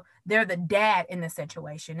until they're the dad in the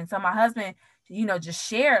situation. And so my husband, you know, just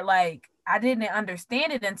shared, like, I didn't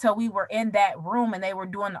understand it until we were in that room and they were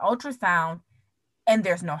doing the ultrasound and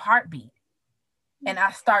there's no heartbeat. And I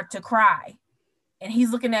start to cry. And he's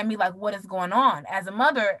looking at me like, what is going on? As a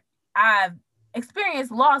mother, I've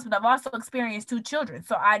experienced loss, but I've also experienced 2 children.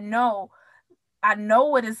 So I know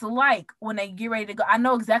what it's like when they get ready to go. I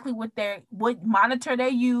know exactly what monitor they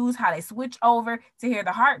use, how they switch over to hear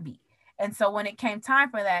the heartbeat. And so when it came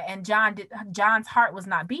time for that, and John's heart was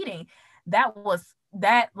not beating,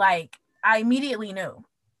 like, I immediately knew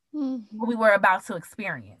what we were about to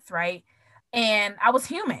experience, right? And I was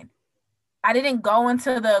human. I didn't go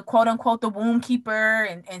into the quote unquote the womb keeper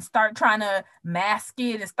and start trying to mask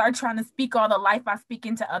it and start trying to speak all the life I speak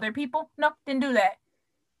into other people. Nope, didn't do that.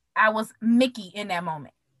 I was Mickey in that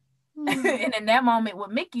moment. And in that moment,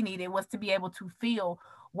 what Mickey needed was to be able to feel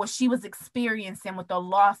what she was experiencing with the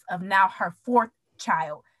loss of now her 4th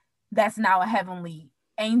child. That's now a heavenly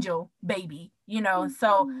angel baby, you know?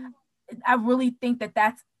 So I really think that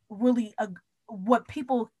that's really what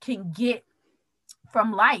people can get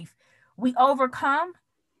from life. We overcome,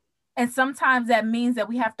 and sometimes that means that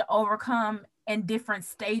we have to overcome in different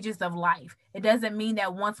stages of life. It doesn't mean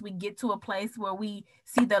that once we get to a place where we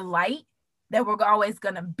see the light, that we're always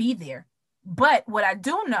going to be there. But what I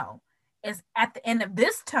do know is at the end of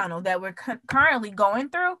this tunnel that we're currently going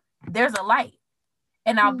through, there's a light.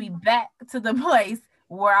 And I'll be back to the place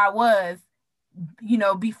where I was, you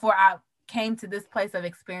know, before I came to this place of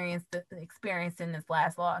experiencing this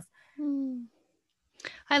last loss.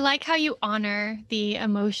 I like how you honor the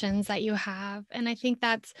emotions that you have. And I think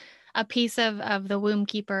that's a piece of The Womb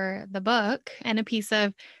Keeper, the book, and a piece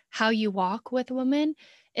of how you walk with women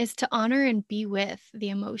is to honor and be with the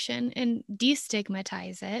emotion and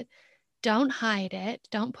destigmatize it. Don't hide it.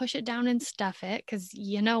 Don't push it down and stuff it, because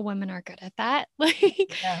you know women are good at that.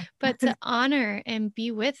 But to honor and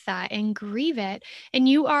be with that and grieve it. And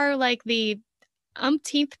you are like the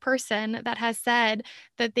umpteenth person that has said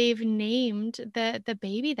that they've named the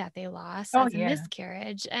baby that they lost as a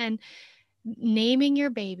miscarriage. And naming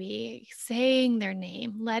your baby, saying their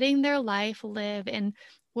name, letting their life live in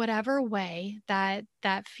whatever way that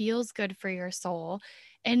feels good for your soul,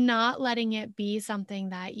 and not letting it be something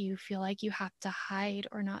that you feel like you have to hide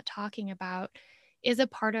or not talking about is a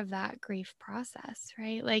part of that grief process,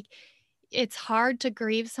 right? Like, it's hard to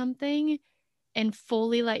grieve something and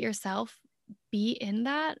fully let yourself be in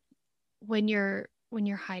that when you're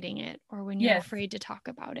hiding it or when you're afraid to talk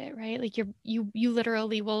about it, right? Like you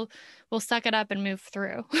literally will suck it up and move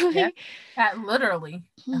through. Literally,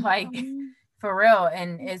 like, for real.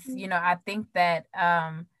 And it's, you know, I think that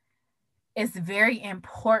it's very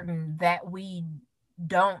important that we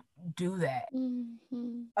don't do that.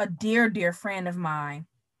 A dear friend of mine,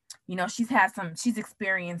 you know, she's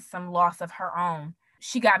experienced some loss of her own.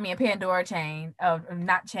 She got me a Pandora chain,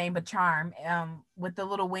 not chain, but charm, with the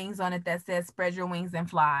little wings on it that says "Spread your wings and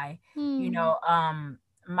fly." You know,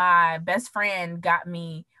 my best friend got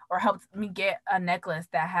me, or helped me get, a necklace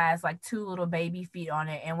that has like 2 little baby feet on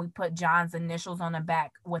it, and we put John's initials on the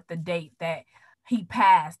back with the date that he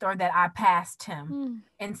passed or that I passed him.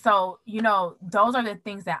 And so, you know, those are the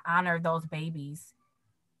things that honor those babies.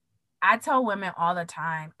 I tell women all the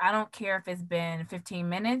time, I don't care if it's been 15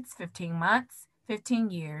 minutes, 15 months, 15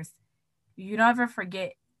 years, you don't ever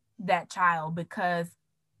forget that child, because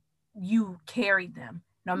you carried them.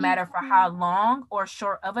 No matter for how long or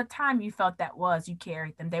short of a time you felt that was, you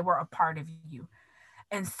carried them. They were a part of you.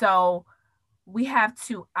 And so we have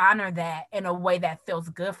to honor that in a way that feels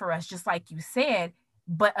good for us, just like you said,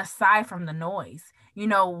 but aside from the noise. You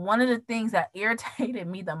know, one of the things that irritated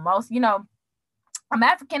me the most, you know, I'm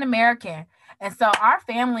African American, and so our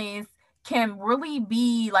families can really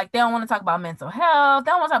be like, they don't want to talk about mental health.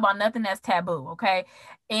 They don't want to talk about nothing that's taboo. Okay.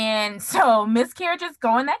 And so miscarriages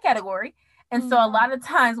go in that category. And so a lot of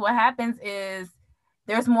times what happens is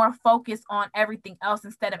there's more focus on everything else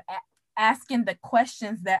instead of asking the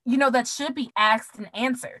questions that, that should be asked and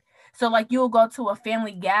answered. So like you'll go to a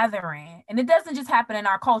family gathering, and it doesn't just happen in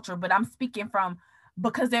our culture, but I'm speaking from,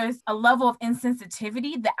 because there's a level of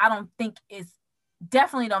insensitivity that I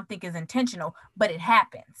definitely don't think is intentional, but it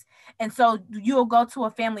happens. And so you'll go to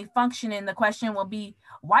a family function and the question will be,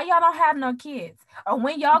 why y'all don't have no kids? Or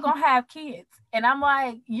when y'all gonna have kids? And I'm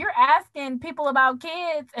like, you're asking people about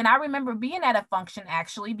kids. And I remember being at a function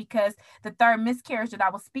actually, because the third miscarriage that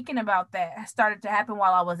I was speaking about that started to happen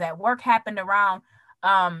while I was at work happened around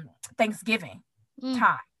Thanksgiving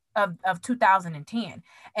time of 2010.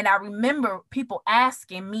 And I remember people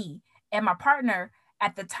asking me and my partner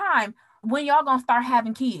at the time, when y'all gonna start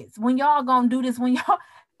having kids? When y'all gonna do this? When y'all?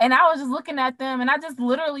 And I was just looking at them, and I just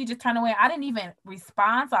literally just turned away. I didn't even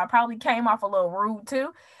respond, so I probably came off a little rude too.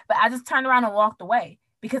 But I just turned around and walked away,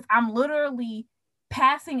 because I'm literally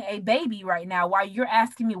passing a baby right now while you're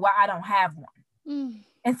asking me why I don't have one.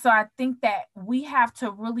 And so I think that we have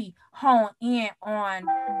to really hone in on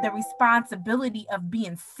the responsibility of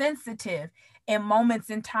being sensitive in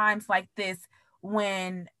moments and times like this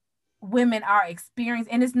when women are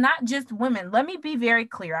experiencing, and it's not just women. Let me be very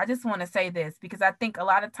clear. I just want to say this, because I think a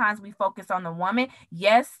lot of times we focus on the woman.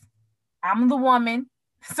 Yes, I'm the woman,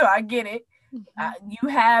 so I get it. You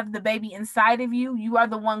have the baby inside of you. You are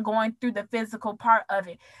the one going through the physical part of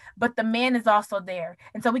it, but the man is also there.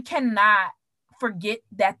 And so we cannot forget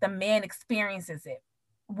that the man experiences it.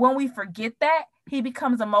 When we forget that, he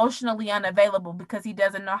becomes emotionally unavailable because he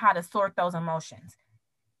doesn't know how to sort those emotions.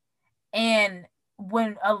 And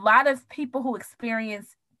when a lot of people who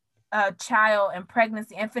experience child and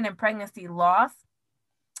pregnancy, infant and pregnancy loss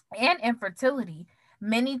and infertility,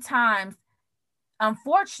 many times,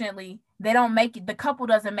 unfortunately, they don't make it, the couple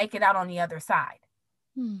doesn't make it out on the other side.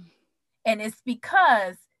 And it's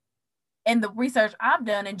because, in the research I've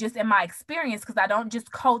done and just in my experience, because I don't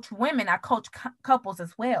just coach women, I coach couples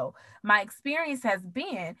as well. My experience has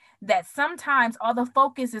been that sometimes all the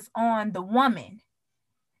focus is on the woman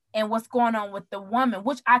and what's going on with the woman,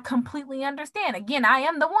 which I completely understand. Again, I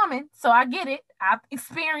am the woman, so I get it. I've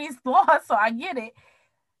experienced loss, so I get it.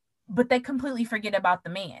 But they completely forget about the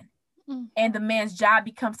man. And the man's job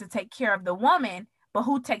becomes to take care of the woman, but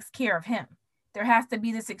who takes care of him? There has to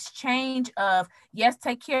be this exchange of, yes,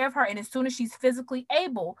 take care of her. And as soon as she's physically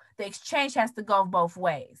able, the exchange has to go both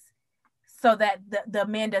ways, so that the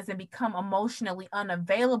man doesn't become emotionally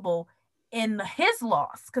unavailable in his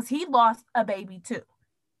loss, because he lost a baby too.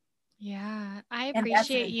 Yeah, I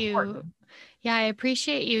appreciate you. Yeah, I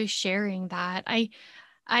appreciate you sharing that.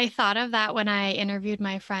 I thought of that when I interviewed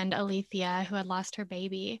my friend Alethea, who had lost her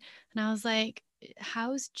baby. And I was like,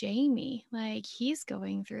 how's Jamie? Like, he's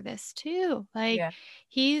going through this too. Like,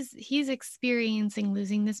 he's experiencing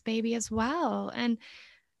losing this baby as well. And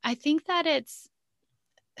I think that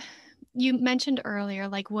you mentioned earlier,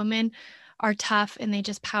 like, women are tough and they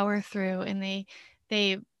just power through and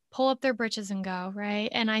they pull up their britches and go, right?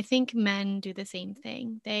 And I think men do the same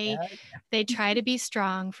thing. They try to be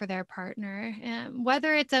strong for their partner,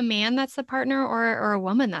 whether it's a man that's the partner or a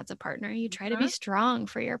woman that's a partner. You try to be strong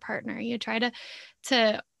for your partner. You try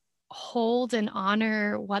to hold and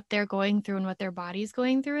honor what they're going through and what their body's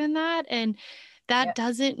going through in that. And that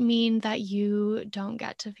doesn't mean that you don't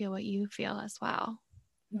get to feel what you feel as well.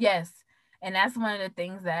 Yes. And that's one of the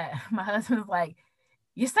things that my husband's like,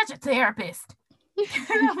 you're such a therapist.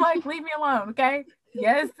 And I'm like, leave me alone, okay?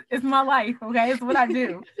 Yes, it's my life, okay? It's what I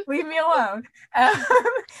do. Leave me alone.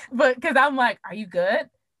 But because I'm like, are you good?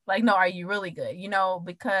 Like, no, are you really good?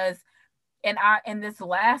 Because in this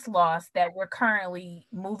last loss that we're currently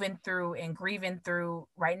moving through and grieving through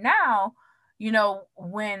right now,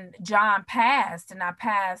 when John passed and I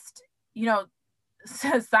passed,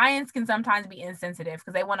 science can sometimes be insensitive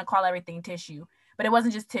because they want to call everything tissue, but it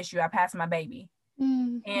wasn't just tissue. I passed my baby.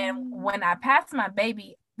 And when I passed my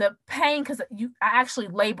baby, the pain, because I actually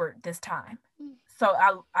labored this time. So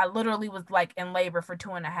I literally was like in labor for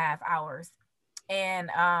 2.5 hours.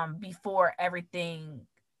 And before everything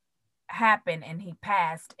happened and he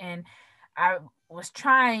passed, and I was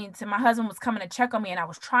my husband was coming to check on me, and I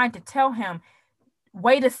was trying to tell him,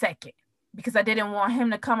 wait a second, because I didn't want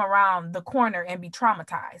him to come around the corner and be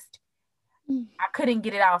traumatized. I couldn't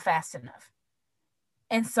get it out fast enough.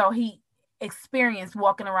 And so he experienced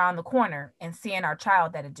walking around the corner and seeing our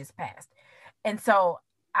child that had just passed. And so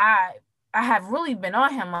I have really been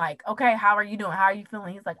on him like, okay, how are you doing? How are you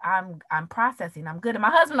feeling? He's like, I'm processing. I'm good. And my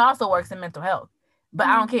husband also works in mental health, but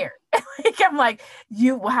I don't care. I'm like,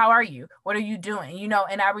 how are you? What are you doing?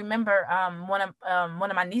 And I remember one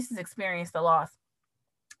of my nieces experienced a loss.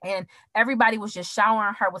 And everybody was just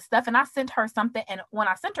showering her with stuff. And I sent her something. And when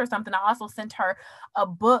I sent her something, I also sent her a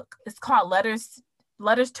book. It's called Letters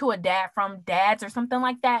to a Dad from Dads or something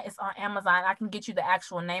like that. It's on Amazon. I can get you the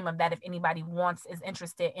actual name of that if anybody is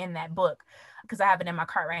interested in that book, because I have it in my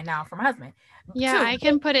cart right now for my husband. Yeah, too. I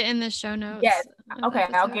can put it in the show notes. Yes. Okay,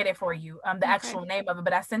 I'll episode. get it for you. The actual name of it.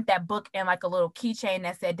 But I sent that book in like a little keychain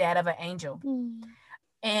that said Dad of an Angel.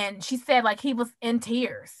 And she said like he was in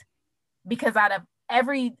tears because out of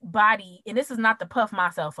everybody, and this is not to puff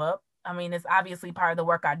myself up. I mean, it's obviously part of the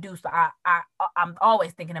work I do. So I'm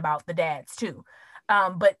always thinking about the dads too.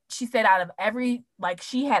 But she said out of every, like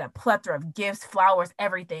she had a plethora of gifts, flowers,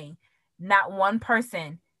 everything. Not one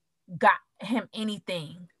person got him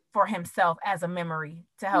anything for himself as a memory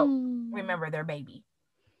to help remember their baby.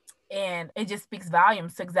 And it just speaks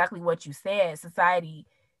volumes to exactly what you said. Society,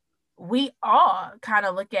 we all kind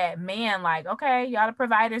of look at man like, okay, y'all the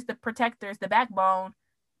providers, the protectors, the backbone,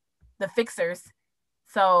 the fixers.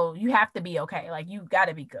 So you have to be okay. Like you got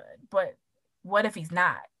to be good. But what if he's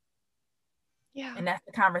not? Yeah. And that's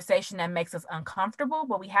the conversation that makes us uncomfortable.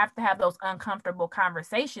 But we have to have those uncomfortable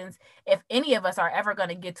conversations if any of us are ever going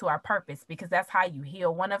to get to our purpose, because that's how you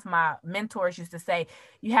heal. One of my mentors used to say,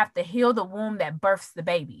 you have to heal the womb that births the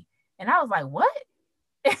baby. And I was like, what?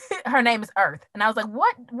 Her name is Earth. And I was like,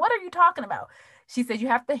 what are you talking about? She said, you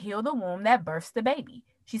have to heal the womb that births the baby.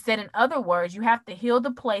 She said, in other words, you have to heal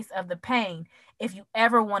the place of the pain if you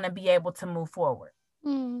ever want to be able to move forward.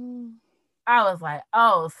 I was like,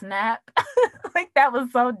 oh, snap. Like that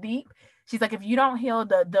was so deep. She's like, if you don't heal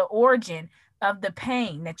the origin of the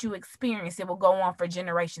pain that you experience, it will go on for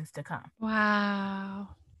generations to come. Wow.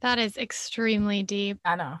 That is extremely deep.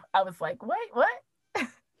 I know. I was like, wait, what?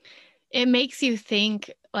 It makes you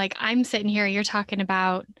think, like I'm sitting here, you're talking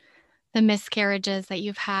about the miscarriages that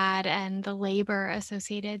you've had and the labor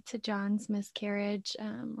associated to John's miscarriage,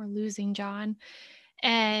 or losing John.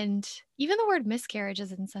 And even the word miscarriage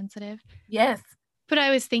is insensitive. Yes. But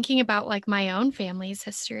I was thinking about like my own family's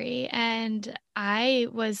history, and I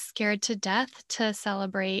was scared to death to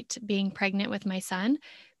celebrate being pregnant with my son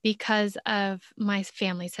because of my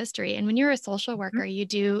family's history. And when you're a social worker, you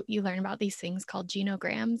learn about these things called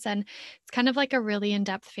genograms, and it's kind of like a really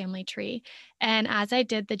in-depth family tree. And as I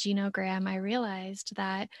did the genogram, I realized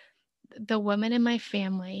that the women in my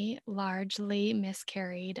family largely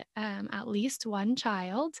miscarried at least one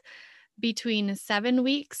child. Between 7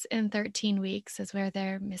 weeks and 13 weeks is where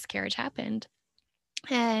their miscarriage happened.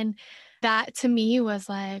 And that to me was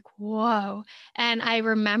like, whoa. And I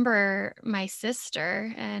remember my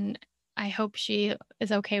sister, and I hope she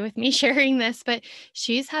is okay with me sharing this, but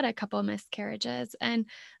she's had a couple miscarriages and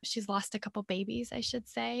she's lost a couple babies, I should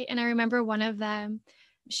say. And I remember one of them,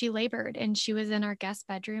 she labored and she was in our guest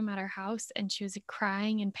bedroom at our house and she was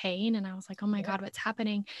crying in pain. And I was like, oh my God, what's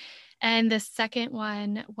happening? And the second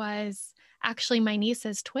one was actually my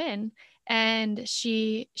niece's twin. And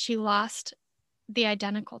she lost the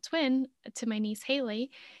identical twin to my niece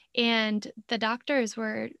Haley. And the doctors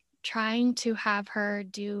were trying to have her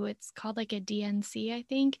do, it's called like a DNC, I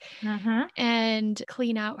think, and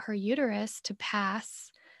clean out her uterus to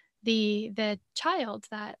pass the child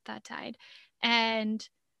that died. And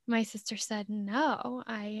my sister said, no,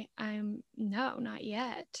 I'm no, not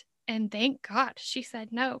yet. And thank God she said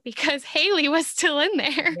no, because Haley was still in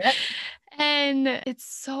there. Yep. And it's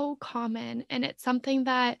so common. And it's something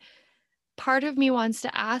that part of me wants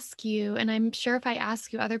to ask you, and I'm sure if I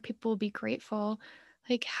ask you, other people will be grateful.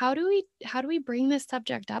 Like, how do we bring this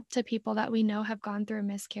subject up to people that we know have gone through a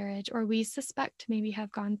miscarriage, or we suspect maybe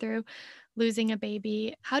have gone through losing a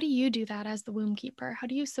baby? How do you do that as the womb keeper? How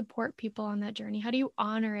do you support people on that journey? How do you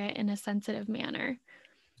honor it in a sensitive manner?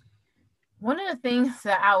 One of the things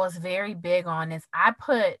that I was very big on is I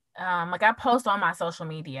put, I post on my social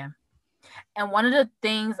media. And one of the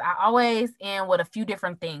things I always end with a few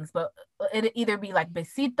different things, but it'd either be like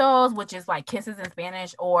besitos, which is like kisses in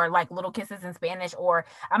Spanish, or like little kisses in Spanish, or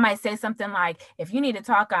I might say something like, if you need to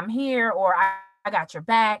talk, I'm here, or I got your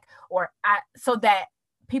back, so that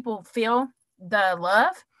people feel the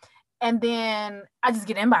love. And then I just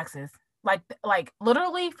get inboxes, like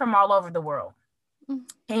literally from all over the world.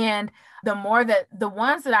 And the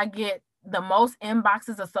ones that I get the most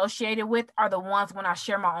inboxes associated with are the ones when I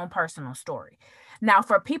share my own personal story. Now,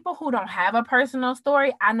 for people who don't have a personal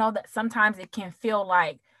story, I know that sometimes it can feel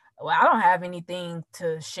like, well, I don't have anything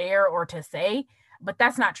to share or to say, but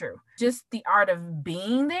that's not true. Just the art of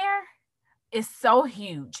being there is so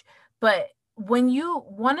huge. But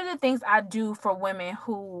one of the things I do for women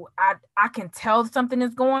who I can tell something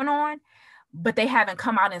is going on, but they haven't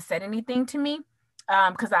come out and said anything to me,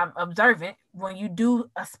 because I'm observant, when you do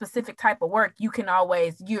a specific type of work, you can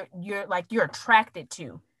always, you're attracted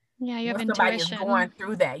to Yeah, you have when somebody is intuition. going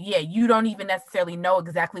through that. Yeah, you don't even necessarily know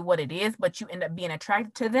exactly what it is, but you end up being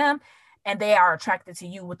attracted to them, and they are attracted to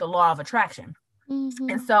you with the law of attraction.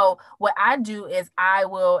 And Mm-hmm. so what I do is I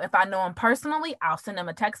will, if I know them personally, I'll send them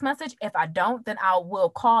a text message. If I don't, then I will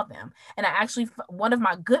call them. And I actually, one of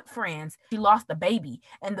my good friends, she lost a baby,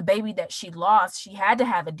 and the baby that she lost, she had to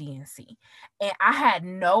have a DNC. And I had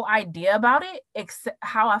no idea about it, except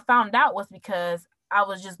how I found out was because I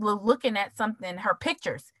was just looking at something, her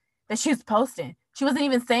pictures that she was posting. She wasn't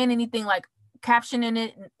even saying anything like captioning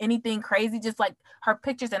it, anything crazy, just like her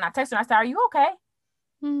pictures. And I texted her, I said, "Are you okay?"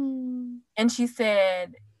 Mm. And she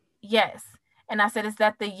said, "Yes." And I said, "Is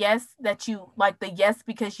that the yes that you like, the yes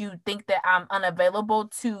because you think that I'm unavailable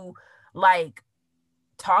to like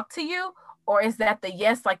talk to you? Or is that the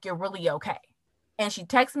yes like you're really okay?" And she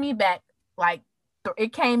texted me back like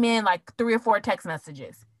it came in like 3 or 4 text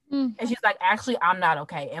messages. Mm. And she's like, "Actually, I'm not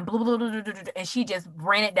okay." And blah, blah, blah, blah, blah, blah, and she just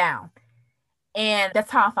ran it down. And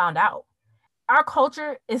that's how I found out. Our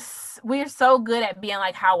culture is, we're so good at being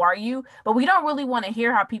like, "How are you?" But we don't really want to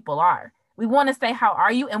hear how people are. We want to say, "How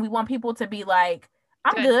are you?" And we want people to be like,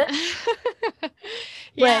 "I'm Good. good."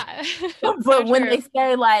 But Yeah. So but when true. they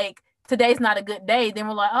say like, "Today's not a good day," then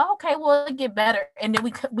we're like, "Oh, okay, well, it'll get better." And then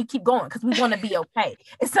we keep going because we want to be okay.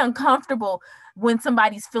 It's uncomfortable when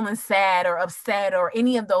somebody's feeling sad or upset or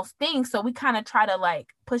any of those things. So we kind of try to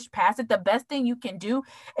like push past it. The best thing you can do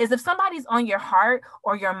is, if somebody's on your heart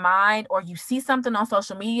or your mind, or you see something on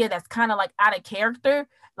social media that's kind of like out of character,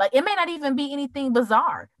 like it may not even be anything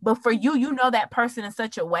bizarre, but for you, you know that person in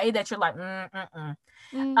such a way that you're like, and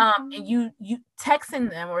Mm-hmm. you texting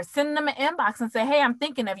them or sending them an inbox and say, "Hey, I'm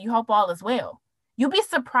thinking of you, hope all is well." You'll be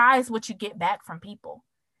surprised what you get back from people.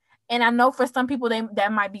 And I know for some people, they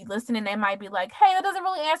that might be listening, they might be like, "Hey, that doesn't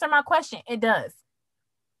really answer my question." It does.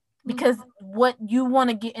 Because what you want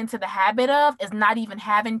to get into the habit of is not even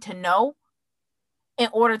having to know, in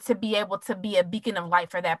order to be able to be a beacon of light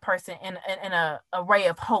for that person, and a ray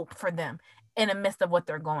of hope for them in the midst of what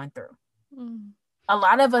they're going through. Mm. A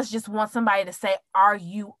lot of us just want somebody to say, "Are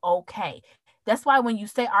you okay?" That's why when you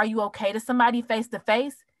say, "Are you okay?" to somebody face to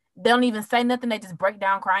face, they don't even say nothing. They just break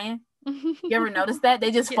down crying. You ever notice that?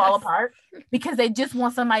 They just fall Yes. apart because they just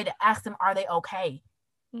want somebody to ask them, "Are they okay?"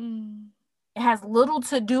 Mm. It has little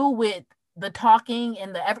to do with the talking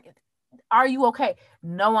and the every. Are you okay?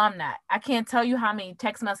 No, I'm not. I can't tell you how many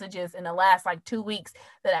text messages in the last like 2 weeks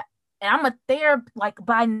that and I'm a therapist, like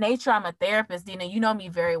by nature, I'm a therapist, Dina. You know me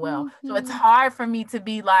very well. So it's Mm-hmm. hard for me to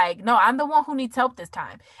be like, "No, I'm the one who needs help this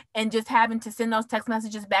time." And just having to send those text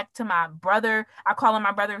messages back to my brother. I call him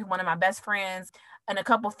my brother, one of my best friends, and a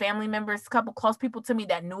couple family members, a couple close people to me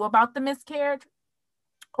that knew about the miscarriage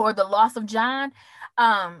or the loss of John.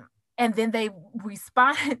 And then they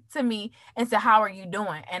respond to me and say, "How are you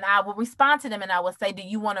doing?" And I will respond to them and I will say, "Do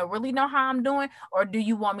you want to really know how I'm doing, or do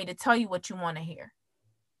you want me to tell you what you want to hear?"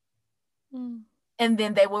 Mm. And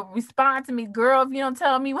then they will respond to me, "Girl, if you don't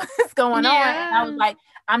tell me what's going on." And I was Yeah. like,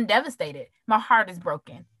 "I'm devastated. My heart is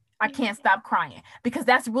broken. I Yeah. can't stop crying," because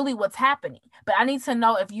that's really what's happening. But I need to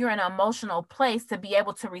know if you're in an emotional place to be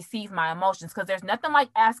able to receive my emotions, because there's nothing like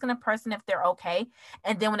asking a person if they're okay.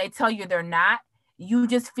 And then when they tell you they're not, you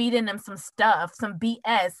just feeding them some stuff, some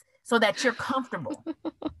BS, so that you're comfortable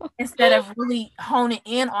instead of really honing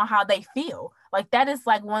in on how they feel. Like that is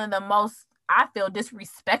like one of the most, I feel,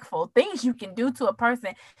 disrespectful things you can do to a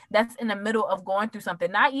person that's in the middle of going through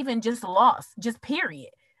something, not even just loss, just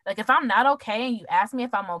period. Like if I'm not okay and you ask me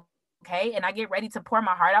if I'm okay and I get ready to pour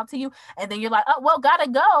my heart out to you, and then you're like, "Oh, well, gotta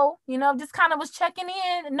go," just kind of was checking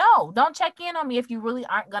in. No, don't check in on me if you really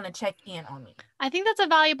aren't gonna check in on me. I think that's a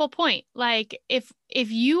valuable point. Like if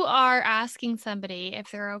you are asking somebody if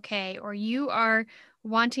they're okay, or you are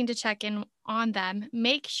wanting to check in on them,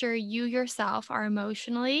 make sure you yourself are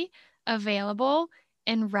emotionally available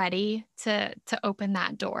and ready to open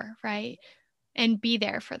that door, right? And be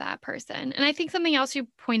there for that person. And I think something else you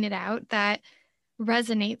pointed out that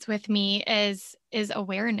resonates with me is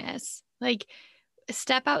awareness. Like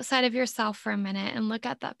step outside of yourself for a minute and look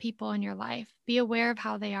at that people in your life. Be aware of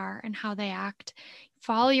how they are and how they act.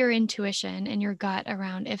 Follow your intuition and your gut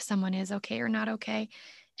around if someone is okay or not okay.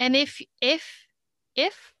 And if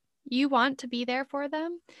you want to be there for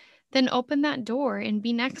them, then open that door and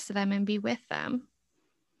be next to them and be with them.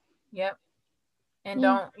 Yep. And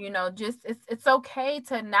Mm. don't, just, it's okay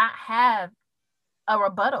to not have a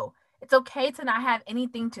rebuttal. It's okay to not have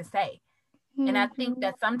anything to say. And I think Mhm.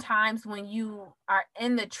 that sometimes when you are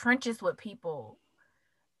in the trenches with people,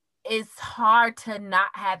 it's hard to not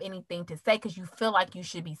have anything to say because you feel like you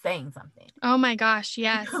should be saying something. Oh my gosh,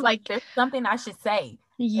 yes. Like there's something I should say.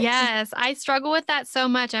 Yes, I struggle with that so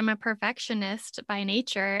much. I'm a perfectionist by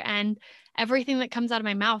nature, and everything that comes out of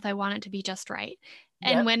my mouth, I want it to be just right.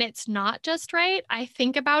 And Yep. when it's not just right, I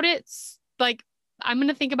think about it like I'm going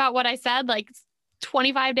to think about what I said like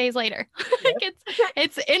 25 days later. Like Yep.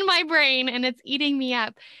 it's in my brain and it's eating me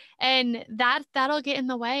up. And that'll get in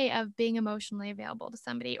the way of being emotionally available to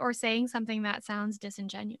somebody or saying something that sounds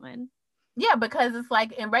disingenuous. Yeah, because it's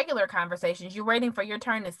like in regular conversations, you're waiting for your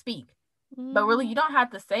turn to speak. But really, you don't have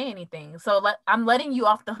to say anything. So I'm letting you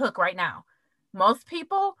off the hook right now. Most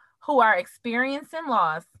people who are experiencing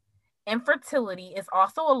loss, infertility is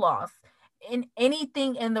also a loss, in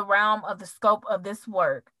anything in the realm of the scope of this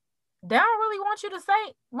work, they don't really want you to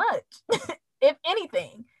say much. If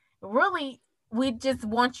anything, really, we just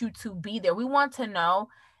want you to be there. We want to know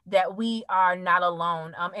that we are not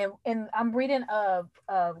alone. And I'm reading a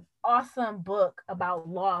awesome book about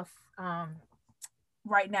loss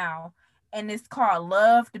right now, and it's called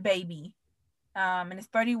Loved Baby. And it's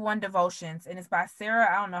 31 devotions, and it's by Sarah.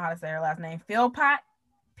 I don't know how to say her last name. Philpott,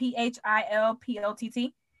 Philpott,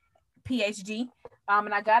 PhD.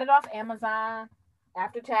 And I got it off Amazon.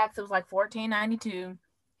 After tax, it was like $14.92.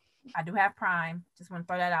 I do have Prime. Just want to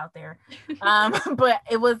throw that out there. But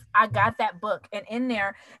I got that book, and in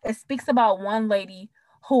there it speaks about one lady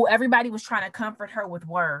who everybody was trying to comfort her with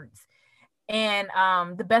words. And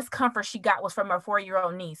the best comfort she got was from her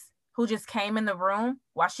 4-year-old niece, who just came in the room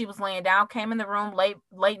while she was laying down, came in the room,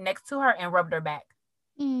 laid next to her and rubbed her back.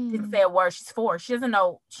 Didn't say a word. She's 4. She doesn't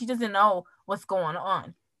know what's going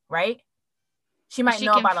on, right? She might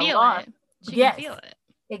know about a loss. She can feel it.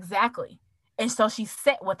 Exactly. And so she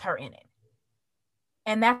sat with her in it.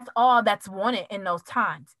 And that's all that's wanted in those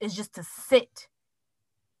times, is just to sit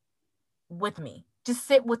with me. Just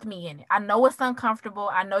sit with me in it. I know it's uncomfortable.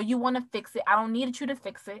 I know you want to fix it. I don't need you to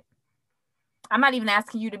fix it. I'm not even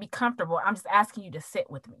asking you to be comfortable. I'm just asking you to sit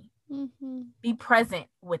with me. Mm-hmm. Be present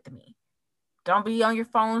with me. Don't be on your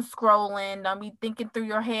phone scrolling. Don't be thinking through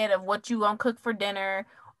your head of what you gonna cook for dinner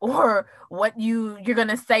or what you're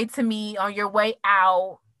gonna say to me on your way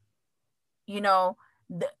out. You know,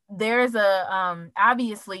 there's a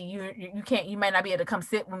obviously you might not be able to come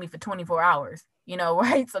sit with me for 24 hours. You know,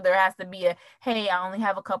 right? So there has to be a, hey, I only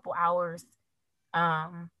have a couple hours.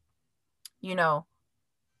 You know,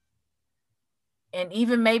 and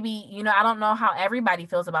even maybe, you know, I don't know how everybody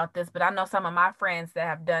feels about this, but I know some of my friends that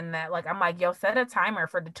have done that. Like, I'm like, yo, set a timer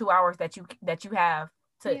for the 2 hours that you have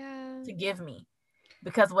to give me,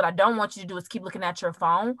 because what I don't want you to do is keep looking at your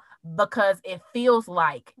phone, because it feels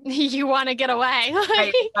like you want to get away.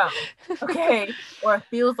 Okay. Or it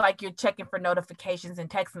feels like you're checking for notifications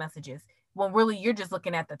and text messages when really you're just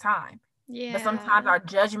looking at the time. Yeah. But sometimes our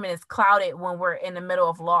judgment is clouded when we're in the middle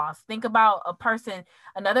of loss. Think about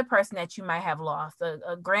another person that you might have lost,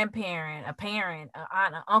 a grandparent, a parent, an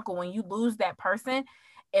aunt, an uncle. When you lose that person,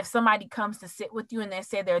 if somebody comes to sit with you and they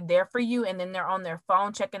say they're there for you, and then they're on their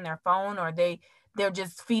phone, checking their phone, or they're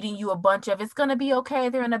just feeding you a bunch of, it's going to be okay,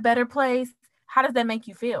 they're in a better place. How does that make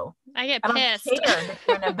you feel? I get pissed. I don't care that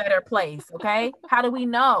you're in a better place, okay? How do we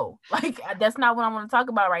know? Like, that's not what I want to talk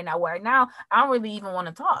about right now. Right now, I don't really even want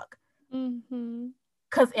to talk.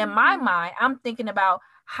 Because in my mind, I'm thinking about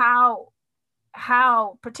how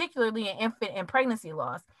particularly in infant and pregnancy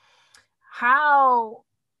loss, how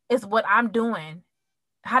is what I'm doing,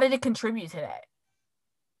 how did it contribute to that?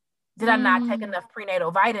 Did I not take enough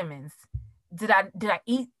prenatal vitamins? Did I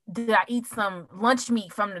eat some lunch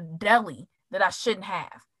meat from the deli that I shouldn't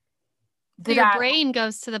have? Your brain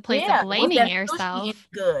goes to the place of blaming yourself.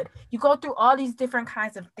 Good. You go through all these different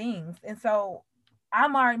kinds of things. And so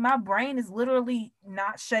my brain is literally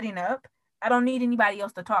not shutting up. I don't need anybody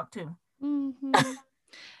else to talk to.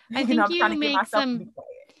 I think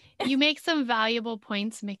you make some valuable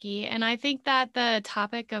points, Mickey. And I think that the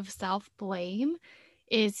topic of self-blame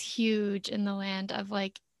is huge in the land of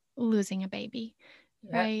like losing a baby,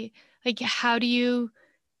 right? Like,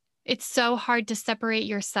 it's so hard to separate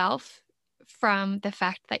yourself from the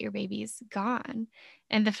fact that your baby's gone,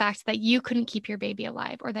 and the fact that you couldn't keep your baby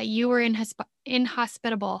alive, or that you were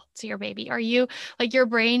inhospitable to your baby, or your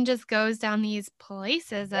brain just goes down these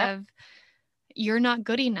places of, you're not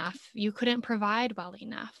good enough, you couldn't provide well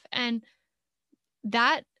enough. And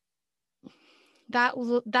that's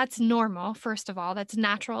normal. First of all, that's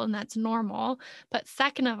natural and that's normal. But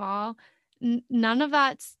second of all, none of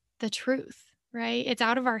that's the truth. Right? It's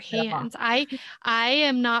out of our hands. I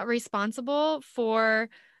am not responsible for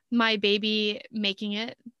my baby making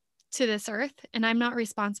it to this earth, and I'm not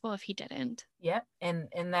responsible if he didn't. Yep. And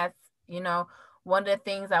that's, one of the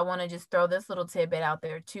things I want to just throw this little tidbit out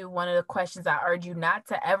there too. One of the questions I urge you not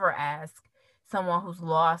to ever ask someone who's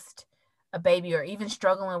lost a baby or even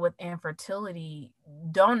struggling with infertility,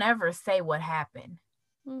 don't ever say what happened.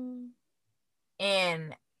 Mm.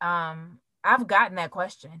 And I've gotten that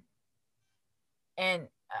question. And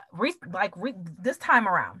this time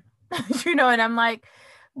around, you know, and I'm like,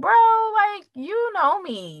 bro, like, you know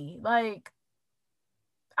me, like,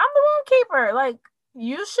 I'm the womb keeper, like,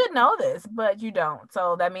 you should know this, but you don't.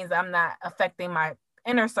 So that means I'm not affecting my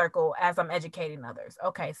inner circle as I'm educating others.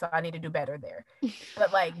 Okay, so I need to do better there.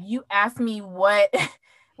 But like, you asked me what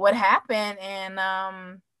happened, and I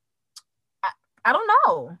don't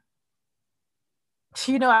know.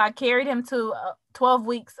 You know, I carried him to 12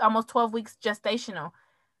 weeks, almost 12 weeks gestational,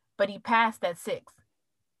 but he passed at 6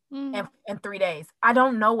 in 3 days. I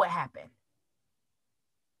don't know what happened.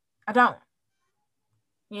 I don't.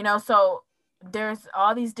 You know, so there's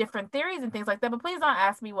all these different theories and things like that, but please don't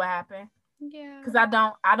ask me what happened. Yeah. Because I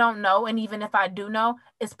don't know. And even if I do know,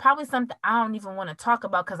 it's probably something I don't even want to talk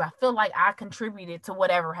about because I feel like I contributed to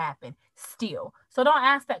whatever happened still. So don't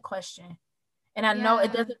ask that question. And I know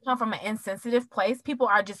it doesn't come from an insensitive place. People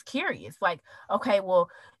are just curious. Like, okay, well,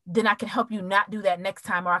 then I can help you not do that next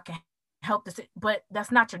time, or I can help this. But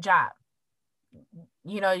that's not your job.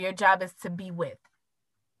 You know, your job is to be with.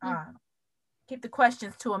 Keep the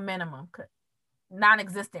questions to a minimum.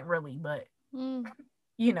 Non-existent, really, but,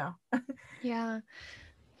 you know. Yeah.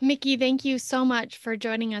 Mickey, thank you so much for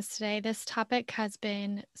joining us today. This topic has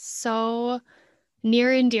been so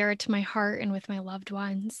near and dear to my heart and with my loved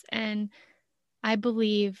ones. And I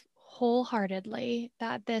believe wholeheartedly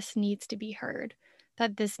that this needs to be heard,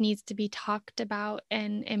 that this needs to be talked about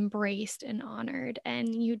and embraced and honored.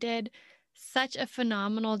 And you did such a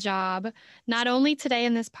phenomenal job, not only today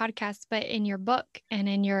in this podcast, but in your book and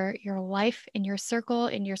in your life, in your circle,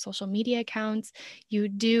 in your social media accounts. You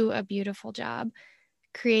do a beautiful job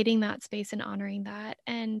creating that space and honoring that.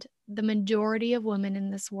 And the majority of women in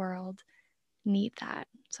this world need that.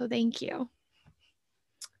 So thank you.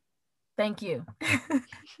 Thank you.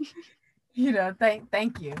 You know,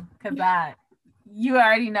 thank you. Because you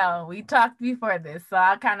already know, we talked before this. So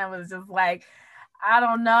I kind of was just like, I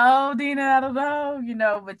don't know, Dina, I don't know, you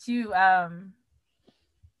know, but you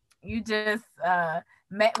just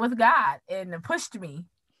met with God and pushed me.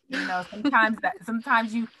 You know,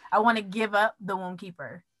 sometimes I want to give up the womb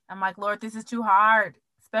keeper. I'm like, Lord, this is too hard,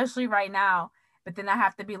 especially right now. But then I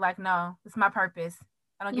have to be like, no, it's my purpose.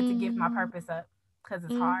 I don't get to give my purpose up because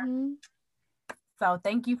it's hard. So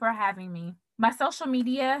thank you for having me. My social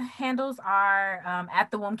media handles are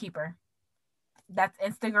at the womb keeper. That's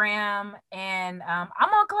Instagram, and I'm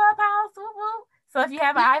on Clubhouse. Woo woo. So if you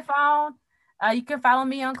have an iPhone, you can follow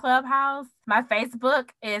me on Clubhouse. My Facebook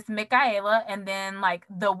is Michaela, and then like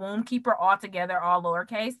the womb keeper all together, all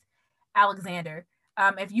lowercase, Alexander.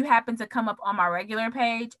 If you happen to come up on my regular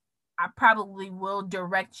page, I probably will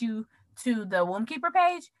direct you to the womb keeper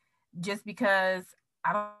page, just because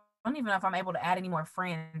I don't even know if I'm able to add any more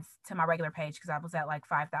friends to my regular page because I was at like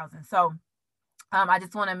 5,000. So I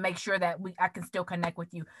just want to make sure that I can still connect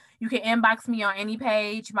with you. You can inbox me on any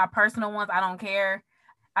page, my personal ones. I don't care.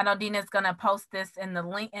 I know Dina's going to post this in the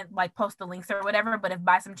link and like post the links or whatever. But if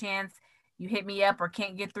by some chance you hit me up or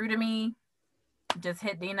can't get through to me, just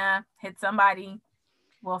hit Dina, hit somebody.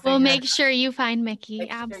 We'll make sure you find Mickey.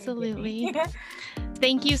 Absolutely.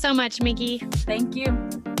 Thank you so much, Mickey. Thank you.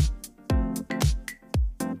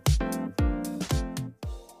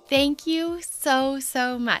 Thank you so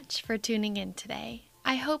much for tuning in today.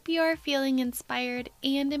 I hope you are feeling inspired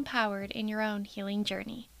and empowered in your own healing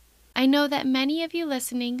journey. I know that many of you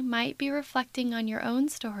listening might be reflecting on your own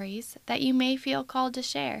stories that you may feel called to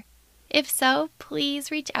share. If so,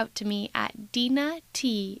 please reach out to me at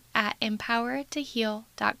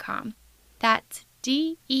dinat@empowertoheal.com. That's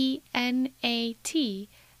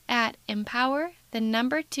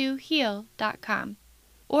DENAT@empower2heal.com.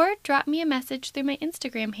 Or drop me a message through my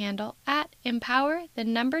Instagram handle at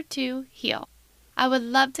empower2heal. I would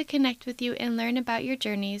love to connect with you and learn about your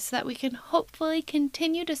journeys so that we can hopefully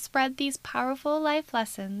continue to spread these powerful life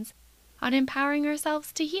lessons on empowering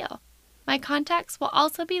ourselves to heal. My contacts will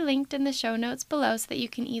also be linked in the show notes below so that you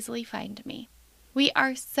can easily find me. We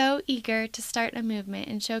are so eager to start a movement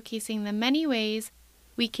in showcasing the many ways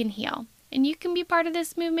we can heal. And you can be part of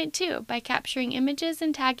this movement too by capturing images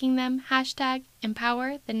and tagging them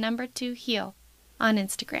 #empower2heal on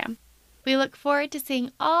Instagram. We look forward to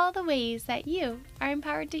seeing all the ways that you are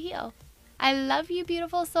empowered to heal. I love you,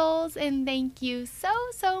 beautiful souls, and thank you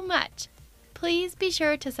so much. Please be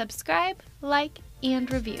sure to subscribe, like, and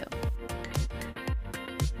review.